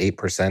 5 to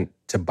 8%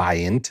 to buy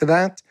into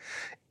that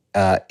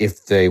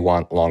if they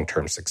want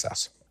long-term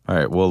success. All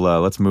right, well,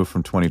 let's move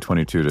from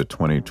 2022 to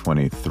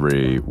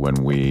 2023 when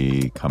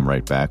we come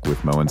right back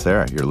with Mo and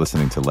Sarah. You're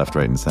listening to Left,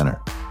 Right, and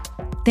Center.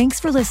 Thanks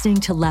for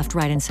listening to Left,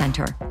 Right, and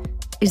Center.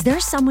 Is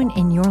there someone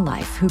in your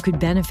life who could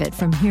benefit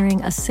from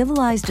hearing a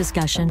civilized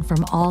discussion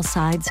from all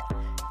sides?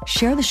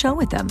 Share the show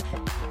with them.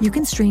 You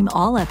can stream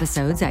all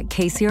episodes at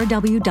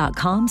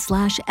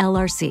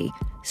kcrw.com/LRC,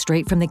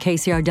 straight from the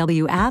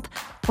KCRW app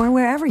or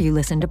wherever you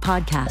listen to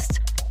podcasts.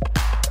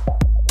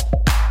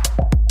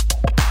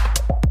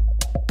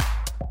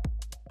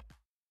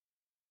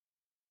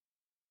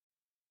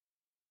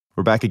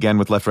 We're back again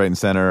with Left, Right, and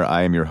Center.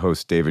 I am your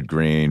host, David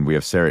Green. We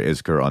have Sarah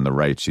Isgur on the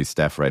right. She's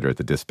staff writer at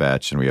The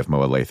Dispatch. And we have Mo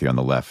Elleithee on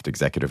the left,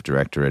 executive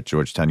director at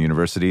Georgetown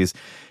University's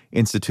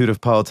Institute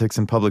of Politics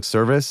and Public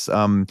Service.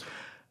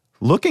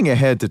 Looking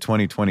ahead to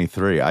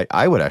 2023,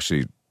 I would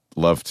actually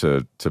love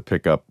to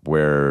pick up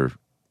where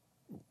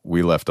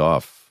we left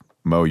off.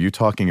 Mo, you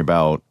talking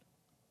about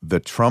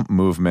the Trump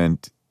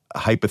movement,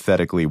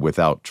 hypothetically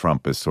without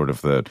Trump as sort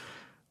of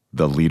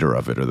the leader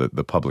of it or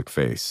the public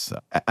face.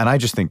 And I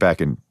just think back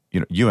and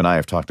you and I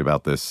have talked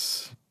about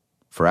this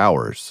for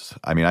hours.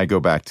 I mean, I go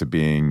back to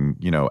being,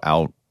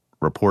 out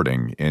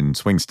reporting in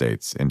swing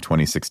states in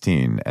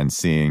 2016 and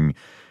seeing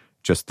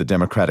just the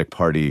Democratic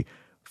Party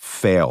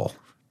fail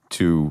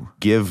to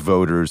give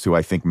voters, who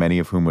I think many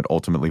of whom would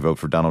ultimately vote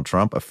for Donald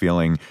Trump, a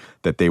feeling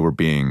that they were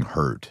being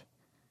heard.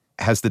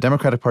 Has the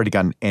Democratic Party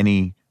gotten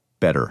any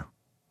better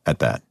at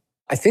that?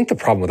 I think the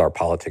problem with our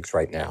politics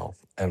right now,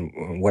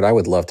 and what I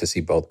would love to see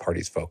both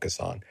parties focus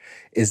on,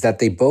 is that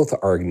they both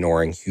are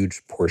ignoring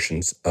huge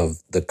portions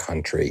of the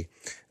country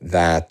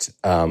that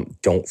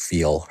don't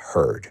feel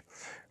heard.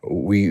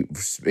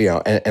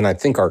 And I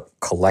think our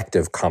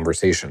collective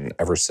conversation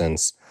ever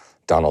since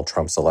Donald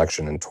Trump's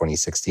election in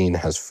 2016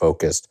 has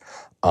focused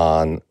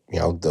on,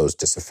 those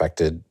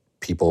disaffected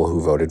people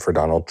who voted for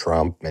Donald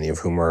Trump, many of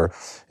whom are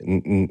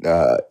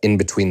in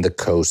between the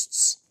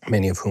coasts,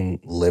 many of whom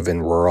live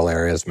in rural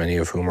areas, many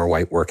of whom are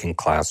white working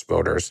class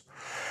voters,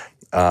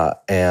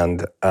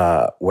 and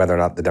whether or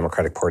not the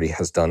Democratic Party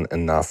has done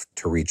enough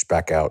to reach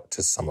back out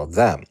to some of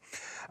them.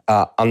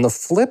 On the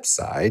flip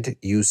side,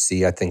 you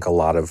see, I think, a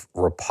lot of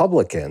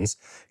Republicans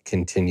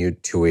continue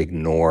to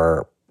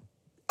ignore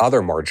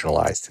other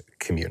marginalized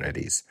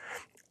communities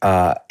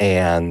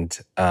and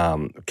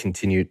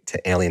continue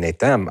to alienate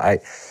them. I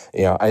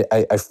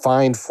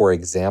find, for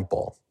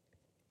example,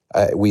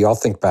 we all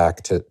think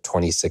back to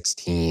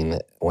 2016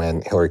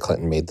 when Hillary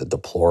Clinton made the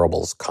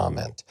deplorables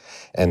comment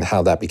and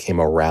how that became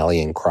a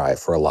rallying cry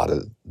for a lot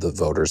of the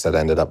voters that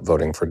ended up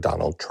voting for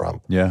Donald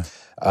Trump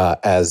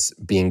as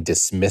being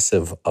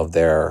dismissive of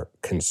their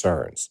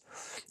concerns.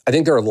 I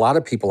think there are a lot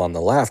of people on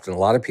the left and a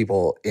lot of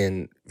people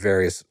in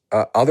various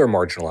other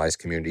marginalized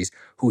communities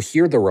who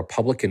hear the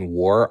Republican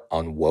war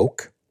on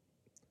woke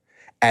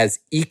as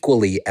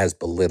equally as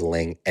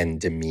belittling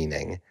and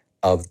demeaning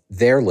of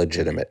their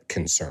legitimate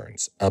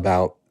concerns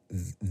about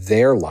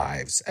their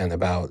lives and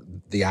about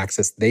the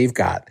access they've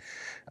got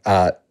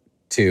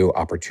to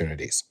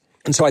opportunities.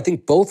 And so I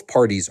think both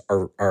parties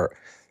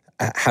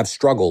have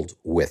struggled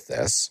with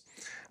this.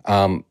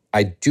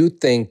 I do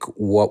think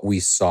what we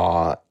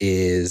saw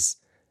is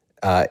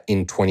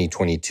in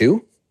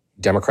 2022,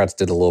 Democrats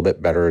did a little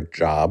bit better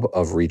job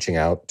of reaching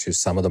out to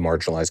some of the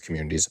marginalized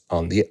communities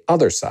on the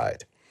other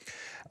side.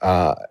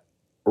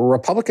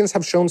 Republicans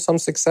have shown some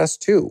success,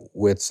 too,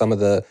 with some of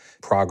the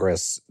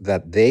progress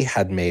that they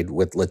had made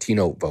with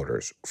Latino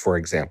voters, for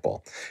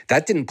example.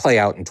 That didn't play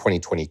out in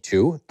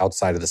 2022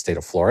 outside of the state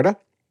of Florida.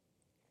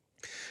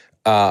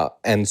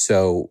 And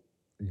so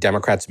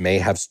Democrats may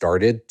have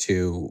started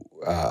to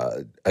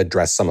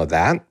address some of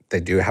that.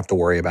 They do have to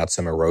worry about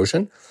some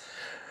erosion.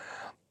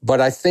 But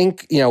I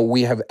think,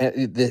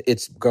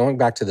 it's going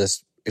back to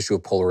this issue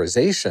of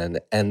polarization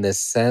and this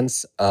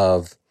sense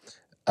of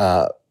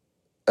a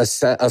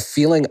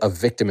feeling of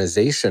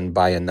victimization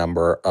by a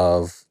number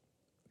of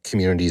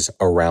communities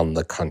around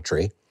the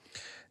country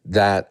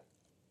that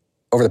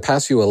over the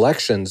past few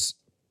elections,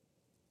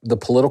 the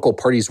political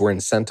parties were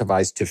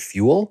incentivized to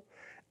fuel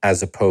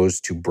as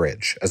opposed to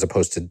bridge, as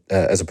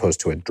opposed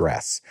to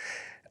address.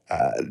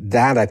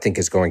 That, I think,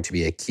 is going to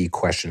be a key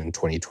question in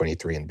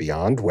 2023 and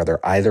beyond, whether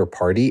either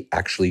party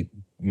actually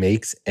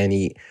makes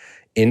any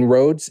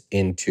inroads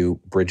into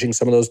bridging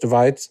some of those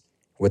divides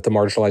with the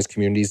marginalized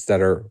communities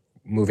that are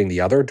moving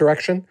the other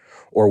direction,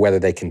 or whether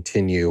they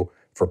continue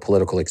for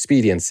political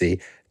expediency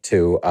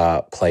to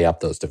play up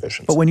those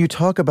divisions. But when you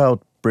talk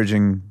about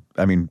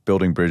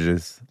building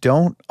bridges,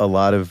 don't a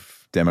lot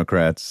of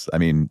Democrats,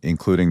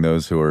 including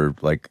those who are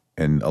like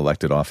in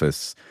elected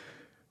office,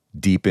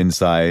 deep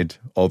inside,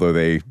 although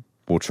they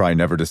will try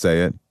never to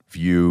say it,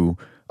 view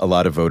a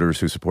lot of voters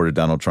who supported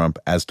Donald Trump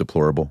as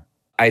deplorable?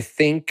 I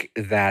think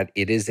that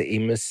it is a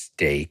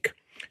mistake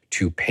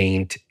to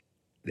paint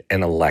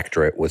an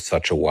electorate with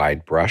such a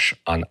wide brush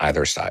on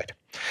either side.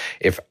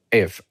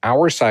 If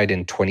our side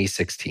in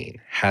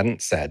 2016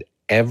 hadn't said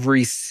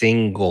every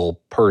single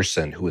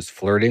person who is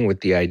flirting with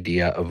the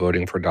idea of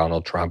voting for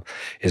Donald Trump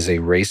is a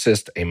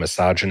racist, a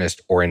misogynist,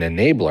 or an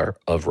enabler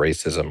of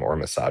racism or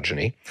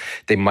misogyny,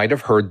 they might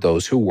have heard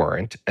those who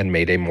weren't and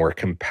made a more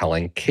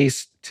compelling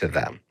case to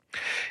them.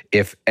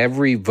 If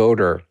every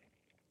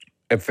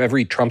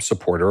Trump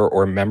supporter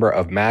or member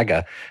of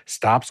MAGA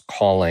stops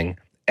calling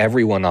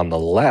everyone on the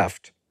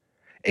left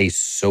a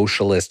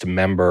socialist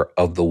member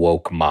of the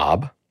woke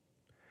mob,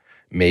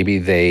 maybe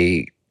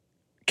they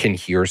can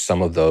hear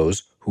some of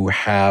those who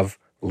have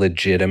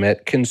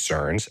legitimate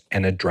concerns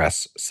and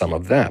address some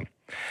of them.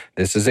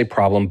 This is a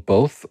problem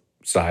both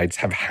sides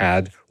have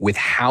had with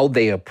how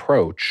they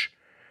approach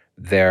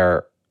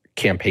their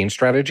campaign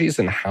strategies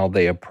and how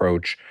they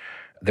approach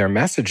their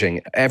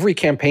messaging. Every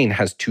campaign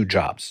has two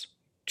jobs: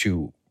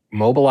 to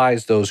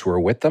mobilize those who are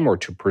with them or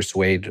to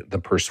persuade the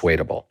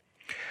persuadable.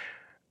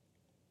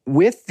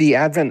 With the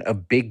advent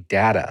of big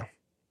data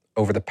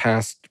over the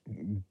past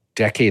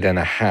decade and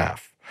a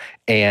half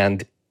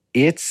and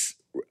its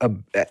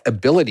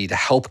ability to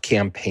help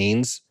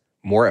campaigns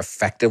more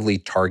effectively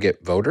target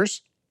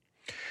voters,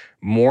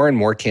 more and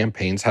more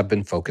campaigns have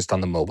been focused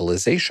on the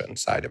mobilization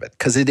side of it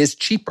because it is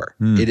cheaper.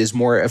 It is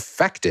more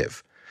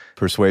effective.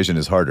 Persuasion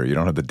is harder. You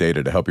don't have the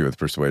data to help you with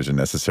persuasion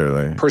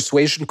necessarily.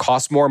 Persuasion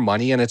costs more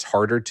money and it's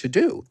harder to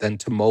do than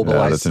to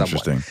mobilize someone.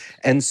 Interesting.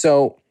 And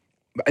so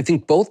I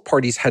think both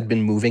parties had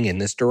been moving in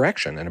this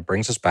direction. And it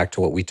brings us back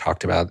to what we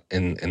talked about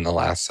in the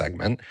last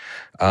segment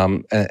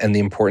and the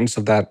importance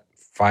of that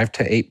 5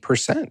 to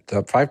 8%.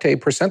 The 5 to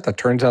 8% that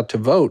turns out to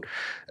vote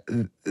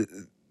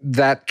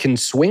that can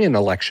swing an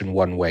election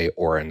one way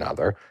or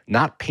another.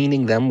 Not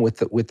painting them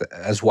with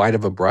as wide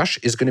of a brush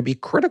is going to be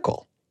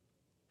critical.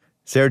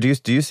 Sarah, do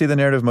you see the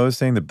narrative Mo's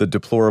saying, the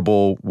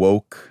deplorable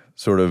woke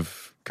sort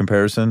of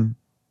comparison?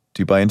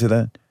 Do you buy into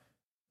that?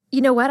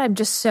 You know what?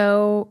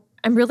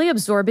 I'm really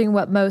absorbing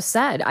what Mo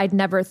said. I'd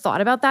never thought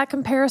about that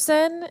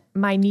comparison.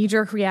 My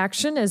knee-jerk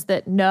reaction is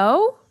that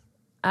no,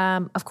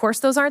 of course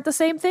those aren't the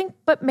same thing,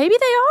 but maybe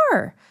they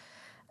are.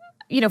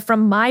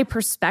 From my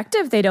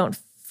perspective, they don't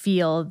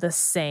feel the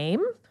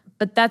same,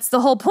 but that's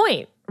the whole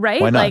point,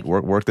 right? Why not?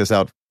 Work this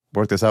out.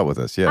 Work this out with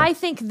us. Yeah. I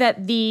think that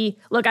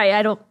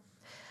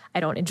I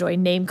don't enjoy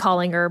name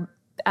calling or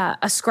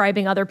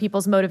ascribing other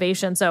people's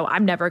motivation, so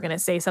I'm never going to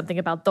say something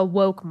about the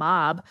woke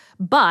mob.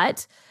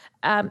 But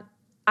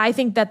I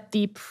think that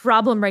the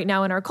problem right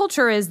now in our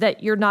culture is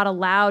that you're not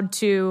allowed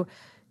to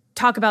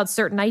talk about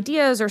certain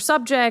ideas or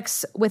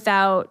subjects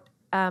without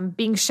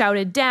being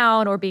shouted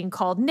down or being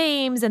called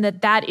names, and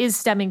that is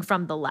stemming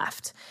from the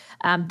left.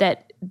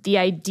 That the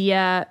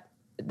idea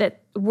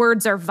that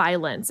words are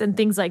violence and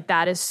things like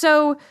that is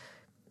so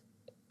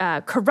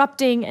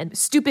corrupting and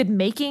stupid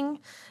making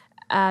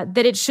that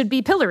it should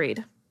be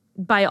pilloried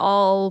by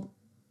all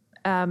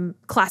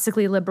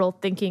classically liberal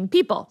thinking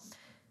people.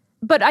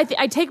 But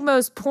I take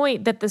Mo's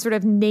point that the sort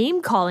of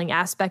name-calling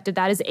aspect of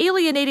that is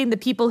alienating the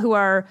people who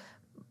aren't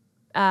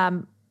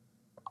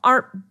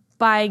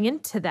buying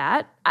into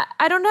that.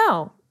 I don't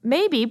know.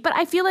 Maybe, but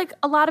I feel like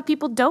a lot of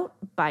people don't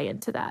buy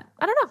into that.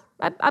 I don't know.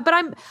 But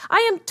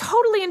I am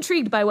totally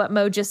intrigued by what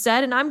Mo just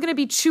said, and I'm going to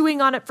be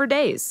chewing on it for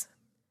days.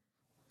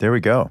 There we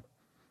go.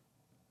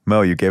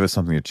 Mo, you gave us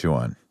something to chew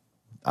on.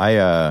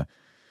 I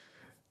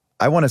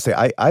want to say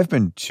I've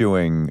been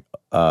chewing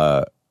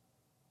on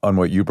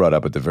what you brought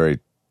up at the very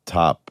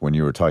top when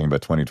you were talking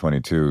about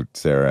 2022,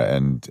 Sarah,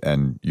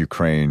 and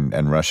Ukraine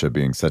and Russia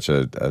being such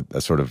a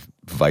sort of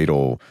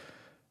vital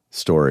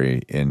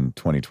story in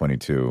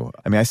 2022.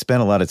 I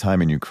spent a lot of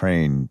time in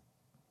Ukraine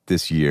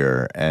this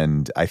year,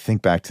 and I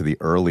think back to the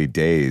early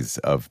days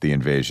of the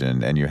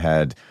invasion, and you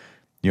had,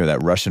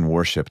 that Russian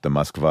warship, the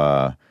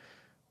Moskva,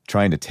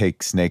 trying to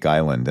take Snake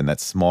Island and that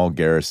small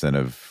garrison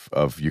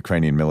of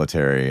Ukrainian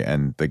military,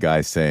 and the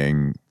guy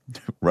saying,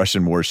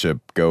 Russian warship,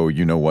 go,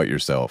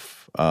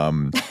 yourself.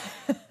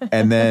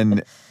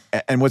 And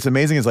what's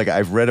amazing is,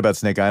 I've read about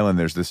Snake Island.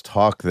 There's this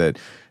talk that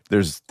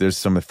there's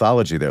some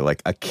mythology there.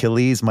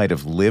 Achilles might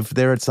have lived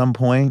there at some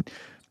point,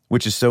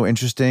 which is so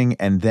interesting.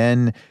 And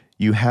then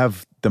you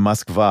have the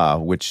Moskva,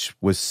 which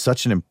was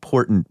such an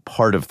important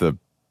part of the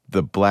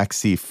Black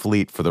Sea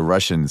fleet for the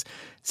Russians,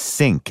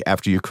 sink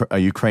after a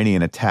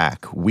Ukrainian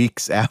attack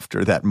weeks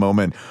after that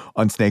moment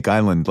on Snake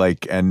Island.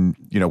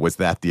 Was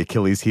that the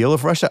Achilles heel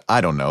of Russia?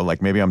 I don't know.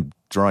 Maybe I'm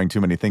drawing too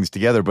many things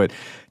together, but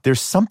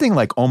there's something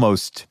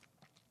almost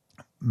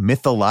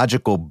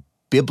mythological,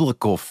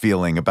 biblical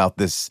feeling about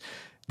this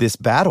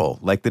battle,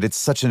 like that it's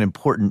such an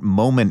important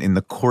moment in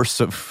the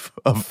course of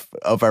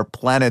our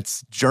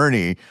planet's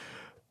journey.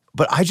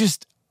 But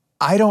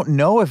I don't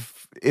know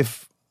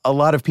if a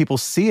lot of people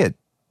see it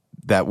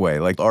that way.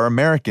 Like, are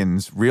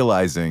Americans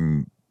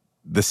realizing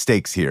the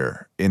stakes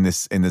here in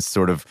this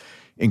sort of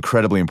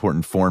incredibly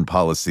important foreign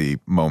policy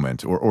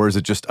moment, or is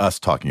it just us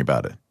talking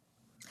about it?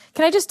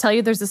 Can I just tell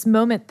you, there's this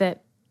moment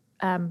that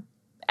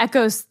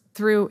echoes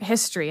through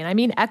history, and I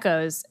mean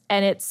echoes,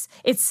 and it's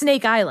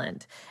Snake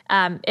Island.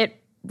 It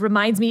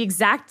reminds me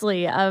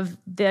exactly of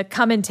the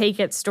come and take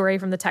it story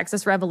from the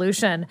Texas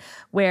Revolution,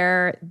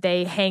 where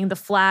they hang the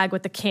flag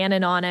with the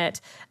cannon on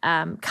it,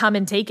 come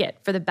and take it,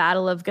 for the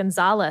Battle of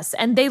Gonzales,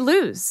 and they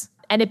lose.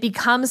 And it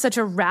becomes such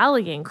a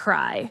rallying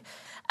cry.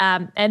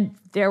 And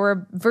there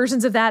were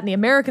versions of that in the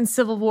American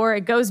Civil War.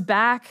 It goes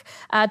back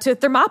to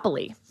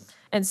Thermopylae.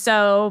 And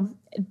so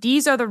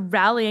these are the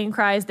rallying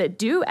cries that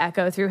do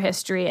echo through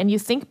history. And you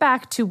think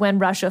back to when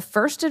Russia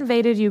first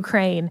invaded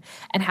Ukraine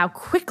and how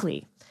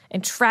quickly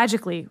and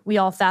tragically we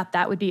all thought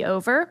that would be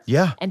over.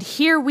 Yeah. And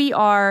here we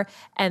are,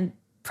 and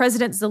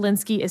President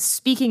Zelensky is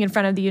speaking in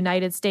front of the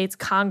United States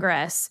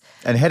Congress.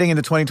 And heading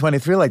into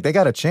 2023, like, they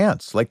got a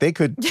chance. Like, they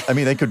could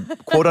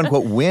quote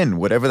unquote win,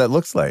 whatever that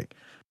looks like.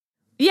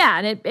 Yeah,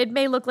 and it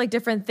may look like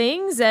different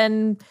things,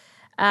 and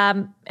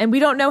we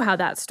don't know how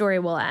that story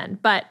will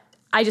end. But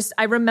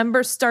I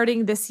remember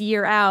starting this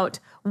year out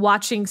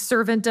watching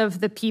Servant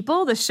of the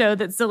People, the show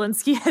that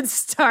Zelensky had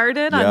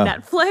started on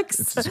Netflix.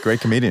 It's a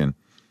great comedian.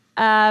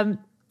 And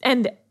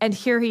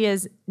here he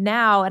is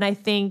now, and I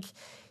think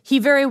he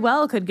very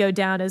well could go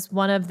down as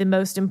one of the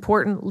most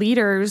important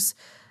leaders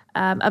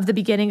of the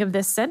beginning of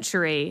this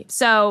century.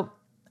 So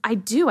I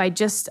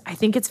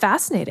think it's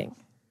fascinating.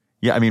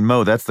 Yeah, I mean,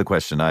 Mo, that's the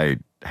question I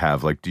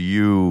have. Like,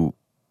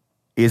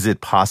 is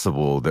it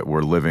possible that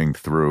we're living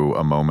through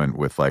a moment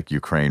with, like,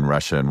 Ukraine,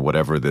 Russia, and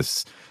whatever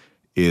this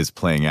is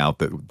playing out,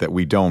 that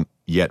we don't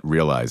yet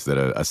realize that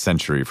a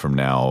century from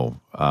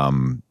now,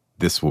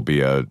 this will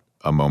be a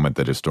moment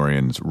that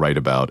historians write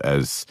about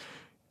as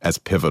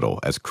pivotal,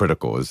 as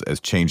critical, as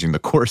changing the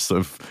course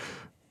of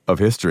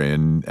history,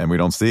 and we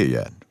don't see it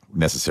yet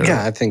necessarily.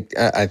 Yeah, I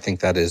think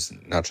that is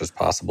not just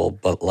possible,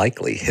 but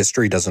likely.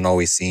 History doesn't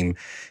always seem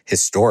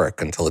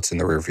historic until it's in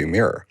the rearview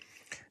mirror.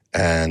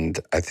 And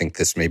I think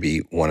this may be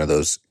one of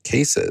those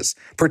cases,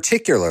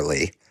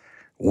 particularly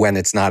when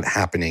it's not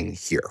happening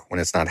here, when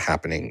it's not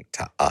happening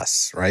to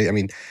us, right? I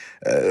mean,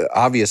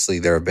 obviously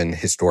there have been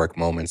historic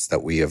moments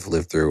that we have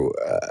lived through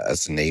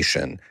as a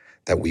nation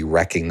that we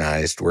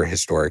recognized were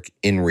historic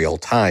in real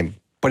time,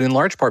 but in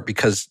large part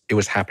because it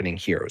was happening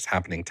here, it was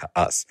happening to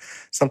us.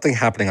 Something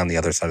happening on the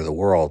other side of the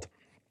world,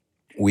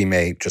 we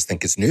may just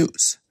think is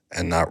news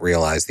and not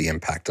realize the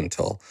impact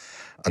until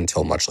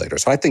much later.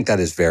 So I think that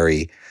is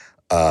very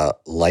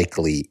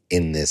likely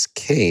in this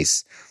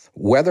case.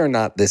 Whether or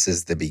not this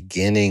is the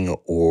beginning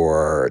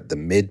or the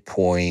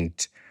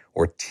midpoint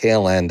or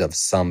tail end of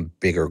some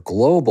bigger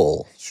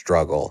global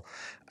struggle,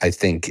 I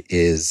think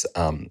is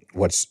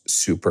what's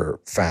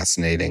super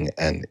fascinating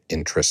and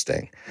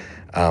interesting.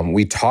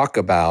 We talked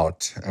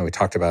about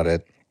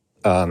it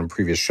on a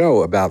previous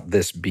show about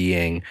this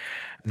being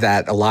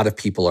that a lot of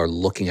people are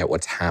looking at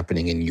what's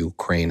happening in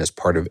Ukraine as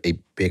part of a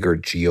bigger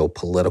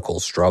geopolitical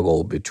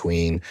struggle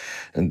between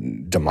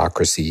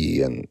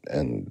democracy and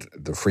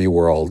the free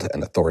world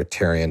and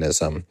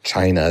authoritarianism.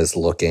 China is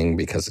looking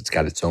because it's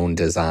got its own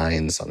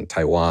designs on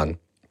Taiwan.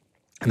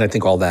 And I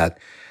think all that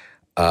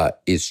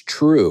is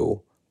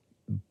true.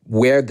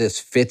 Where this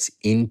fits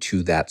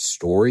into that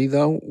story,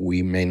 though,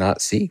 we may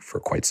not see for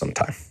quite some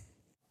time.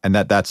 And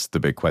that's the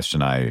big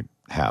question I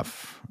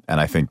have. And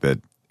I think that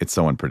it's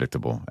so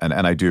unpredictable. And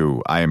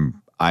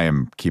I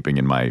am keeping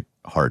in my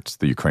heart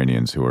the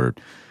Ukrainians who are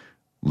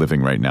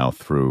living right now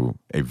through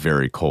a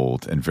very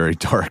cold and very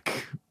dark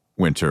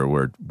winter,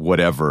 where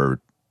whatever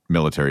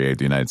military aid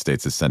the United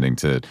States is sending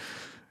to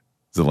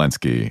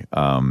Zelensky,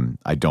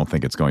 I don't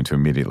think it's going to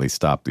immediately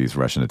stop these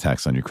Russian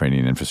attacks on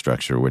Ukrainian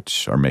infrastructure,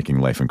 which are making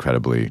life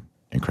incredibly,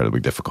 incredibly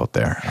difficult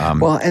there.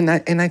 And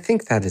I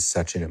think that is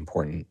such an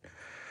important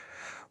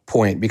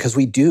point, because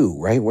we do,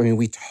 right? I mean,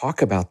 we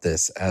talk about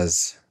this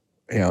as,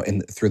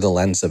 through the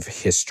lens of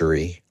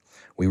history.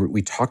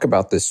 We talk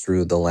about this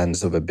through the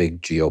lens of a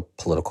big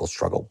geopolitical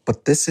struggle.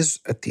 But this is,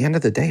 at the end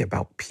of the day,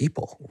 about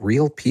people,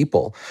 real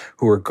people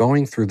who are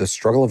going through the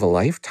struggle of a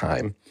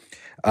lifetime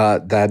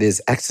that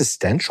is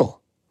existential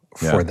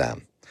for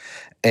them.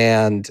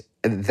 And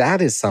that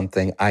is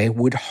something I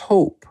would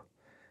hope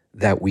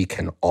that we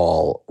can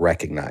all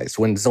recognize.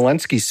 When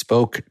Zelensky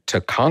spoke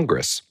to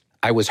Congress,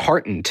 I was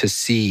heartened to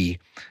see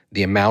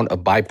the amount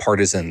of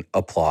bipartisan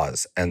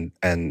applause and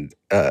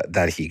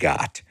that he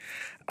got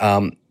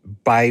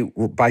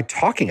by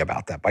talking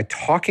about that, by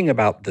talking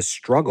about the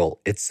struggle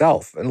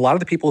itself. And a lot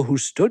of the people who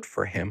stood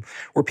for him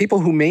were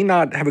people who may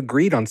not have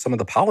agreed on some of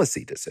the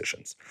policy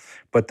decisions,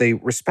 but they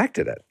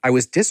respected it. I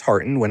was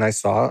disheartened when I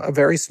saw a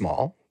very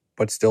small,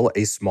 but still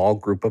a small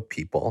group of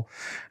people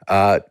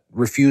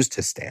refuse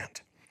to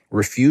stand.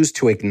 refuse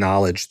to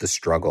acknowledge the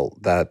struggle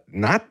that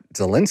not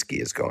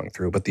Zelensky is going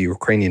through, but the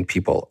Ukrainian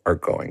people are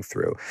going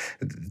through.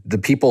 The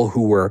people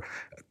who were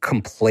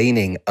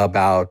complaining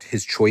about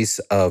his choice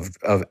of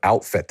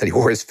outfit, that he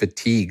wore his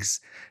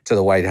fatigues to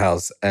the White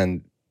House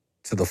and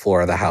to the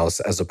floor of the House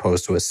as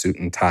opposed to a suit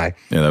and tie.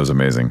 Yeah, that was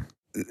amazing.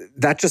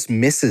 That just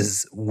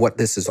misses what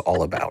this is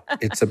all all about.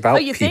 It's about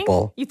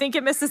people. You think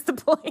it misses the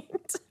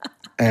point?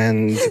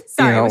 And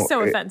sorry, it was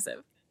so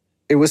offensive.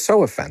 It was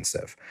so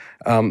offensive.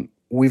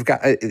 We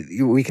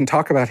can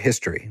talk about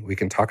history. We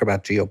can talk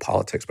about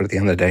geopolitics, but at the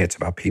end of the day, it's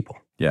about people.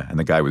 Yeah, and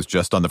the guy was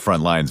just on the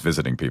front lines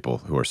visiting people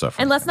who are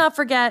suffering. And let's not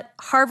forget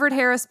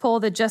Harvard-Harris poll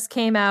that just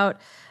came out.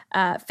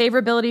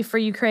 Favorability for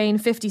Ukraine,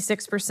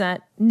 56%.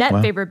 Net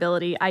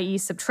favorability, i.e.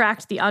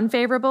 subtract the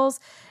unfavorables.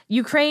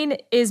 Ukraine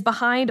is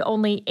behind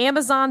only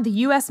Amazon, the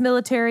U.S.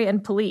 military,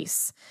 and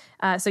police.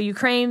 So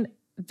Ukraine,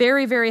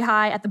 very, very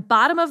high. At the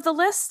bottom of the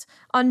list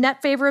on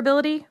net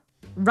favorability,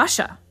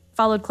 Russia,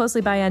 followed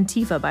closely by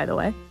Antifa, by the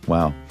way.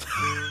 Wow.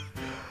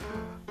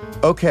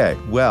 Okay,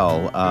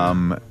 well,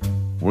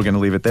 we're going to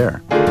leave it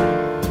there.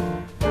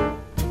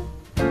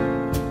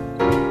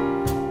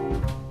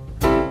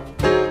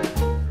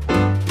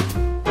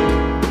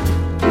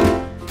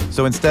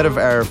 So instead of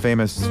our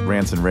famous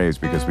rants and raves,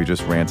 because we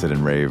just ranted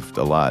and raved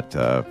a lot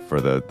for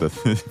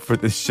for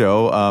this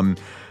show,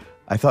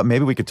 I thought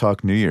maybe we could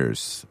talk New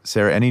Year's.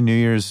 Sarah, any New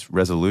Year's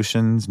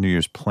resolutions, New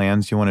Year's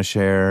plans you want to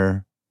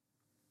share?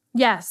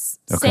 Yes.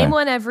 Okay. Same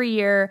one every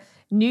year.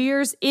 New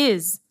Year's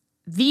is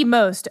the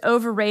most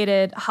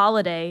overrated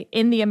holiday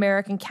in the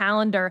American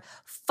calendar,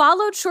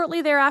 followed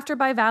shortly thereafter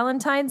by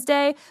Valentine's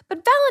Day.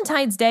 But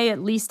Valentine's Day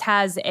at least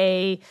has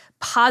a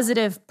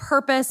positive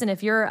purpose. And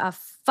if you're a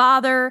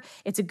father,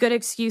 it's a good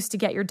excuse to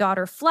get your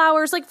daughter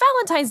flowers. Like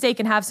Valentine's Day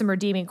can have some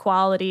redeeming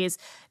qualities.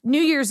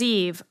 New Year's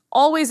Eve,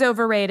 always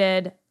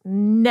overrated,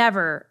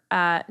 never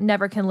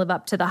can live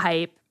up to the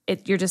hype.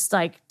 You're just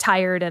like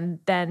tired and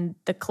then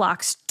the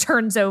clock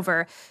turns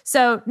over.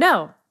 So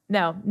no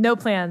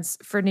plans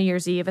for New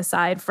Year's Eve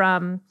aside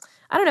from,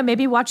 I don't know,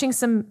 maybe watching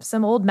some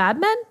old Mad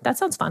Men. That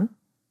sounds fun.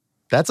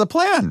 That's a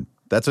plan.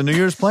 That's a New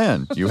Year's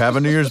plan. You have a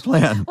New Year's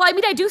plan. Well, I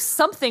mean, I do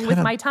something with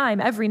my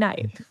time every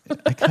night.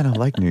 I kind of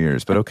like New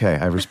Year's, but okay,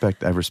 I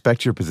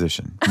respect your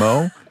position.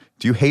 Mo,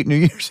 do you hate New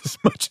Year's as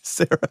much as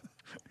Sarah?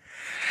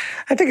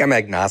 I think I'm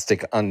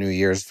agnostic on New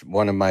Year's.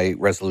 One of my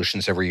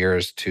resolutions every year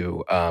is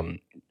to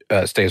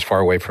stay as far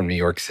away from New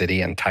York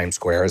City and Times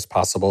Square as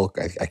possible.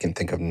 I can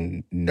think of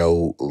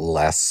no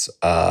less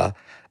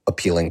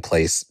appealing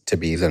place to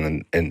be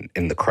than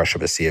in the crush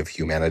of a sea of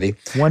humanity.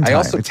 One time.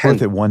 It's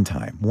worth it one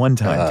time. One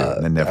time, do it,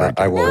 and then never again.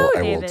 I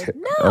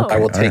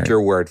will take right.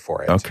 your word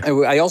for it.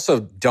 Okay. I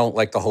also don't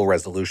like the whole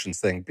resolutions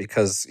thing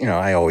because,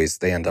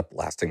 they end up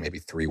lasting maybe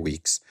 3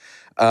 weeks.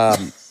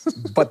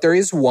 But there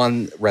is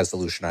one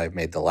resolution I've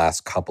made the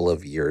last couple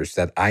of years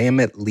that I am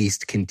at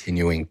least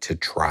continuing to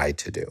try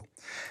to do.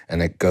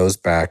 And it goes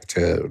back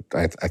to,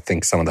 I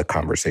think, some of the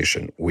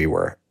conversation we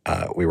were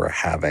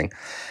having.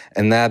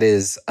 And that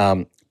is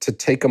to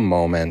take a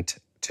moment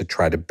to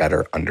try to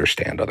better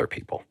understand other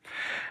people.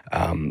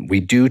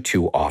 We do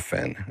too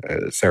often.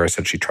 Sarah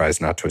said she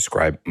tries not to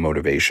ascribe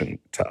motivation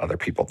to other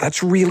people.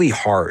 That's really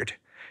hard.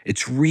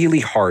 It's really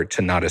hard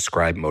to not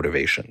ascribe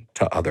motivation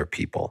to other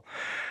people.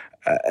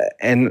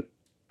 And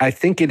I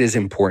think it is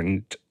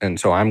important, and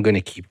so I'm going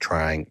to keep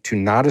trying to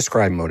not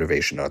ascribe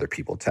motivation to other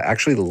people, to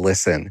actually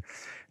listen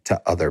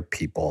to other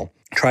people,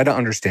 try to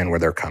understand where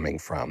they're coming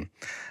from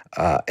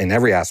in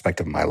every aspect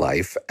of my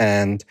life.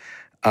 And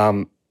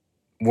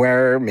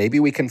where maybe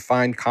we can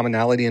find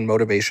commonality and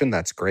motivation,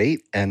 that's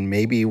great. And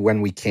maybe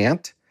when we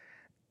can't,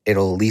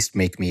 it'll at least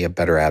make me a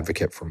better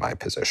advocate for my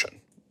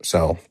position.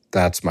 So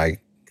that's my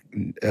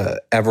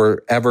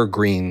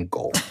evergreen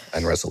goal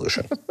and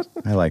resolution.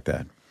 I like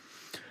that.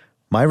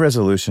 My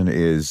resolution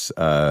is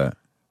to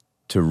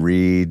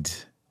read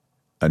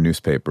a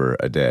newspaper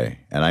a day,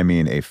 and I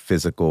mean a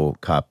physical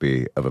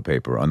copy of a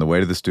paper. On the way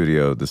to the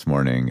studio this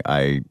morning,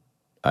 I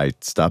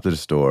stopped at a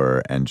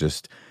store and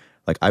just,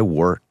 I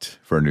worked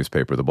for a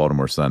newspaper, the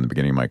Baltimore Sun, at the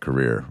beginning of my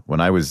career.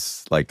 When I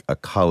was a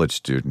college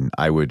student,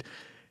 I would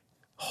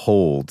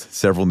hold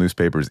several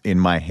newspapers in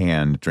my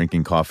hand,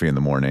 drinking coffee in the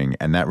morning,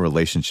 and that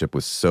relationship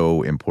was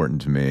so important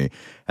to me.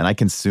 And I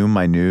consume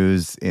my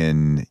news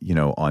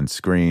on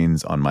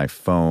screens, on my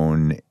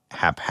phone,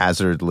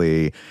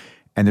 haphazardly.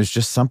 And there's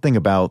just something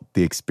about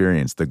the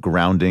experience, the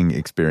grounding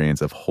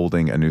experience of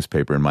holding a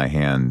newspaper in my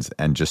hands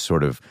and just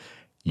sort of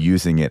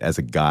using it as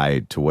a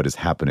guide to what is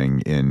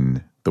happening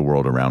in the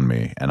world around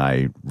me. And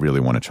I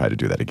really want to try to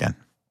do that again.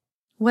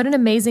 What an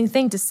amazing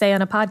thing to say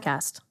on a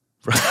podcast.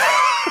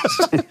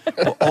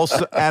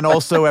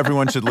 Also,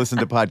 everyone should listen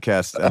to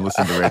podcasts and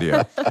listen to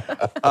radio.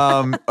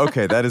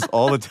 Okay, that is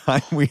all the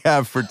time we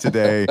have for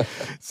today.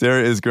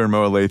 Sarah Isgur and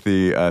Mo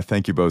Elleithee,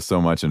 thank you both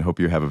so much and hope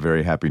you have a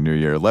very happy new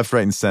year. Left,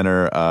 Right, and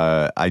Center,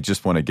 I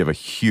just want to give a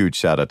huge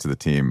shout out to the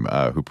team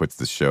who puts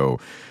this show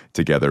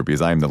together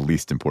because I'm the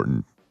least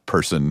important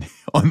person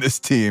on this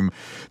team.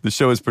 The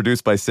show is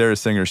produced by Sarah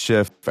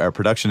Singer-Schiff. Our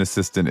production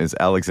assistant is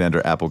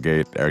Alexander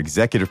Applegate. Our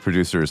executive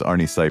producer is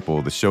Arnie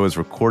Seipel. The show is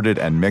recorded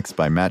and mixed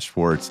by Matt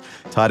Schwartz.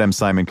 Todd M.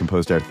 Simon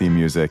composed our theme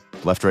music.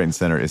 Left, Right, and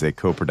Center is a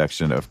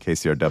co-production of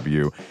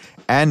KCRW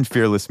and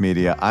Fearless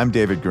Media. I'm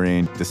David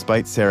Greene.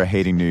 Despite Sarah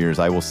hating New Year's,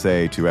 I will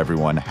say to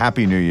everyone,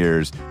 Happy New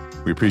Year's.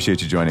 We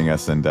appreciate you joining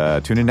us, and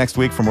tune in next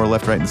week for more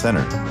Left, Right, and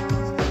Center.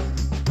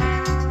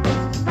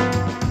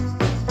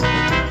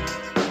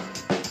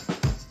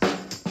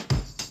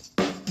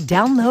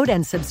 Download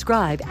and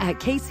subscribe at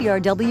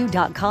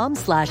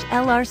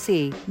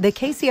kcrw.com/LRC, the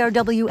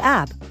KCRW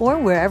app, or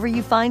wherever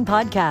you find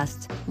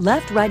podcasts.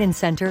 Left, Right, and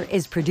Center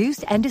is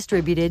produced and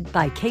distributed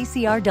by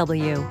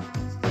KCRW.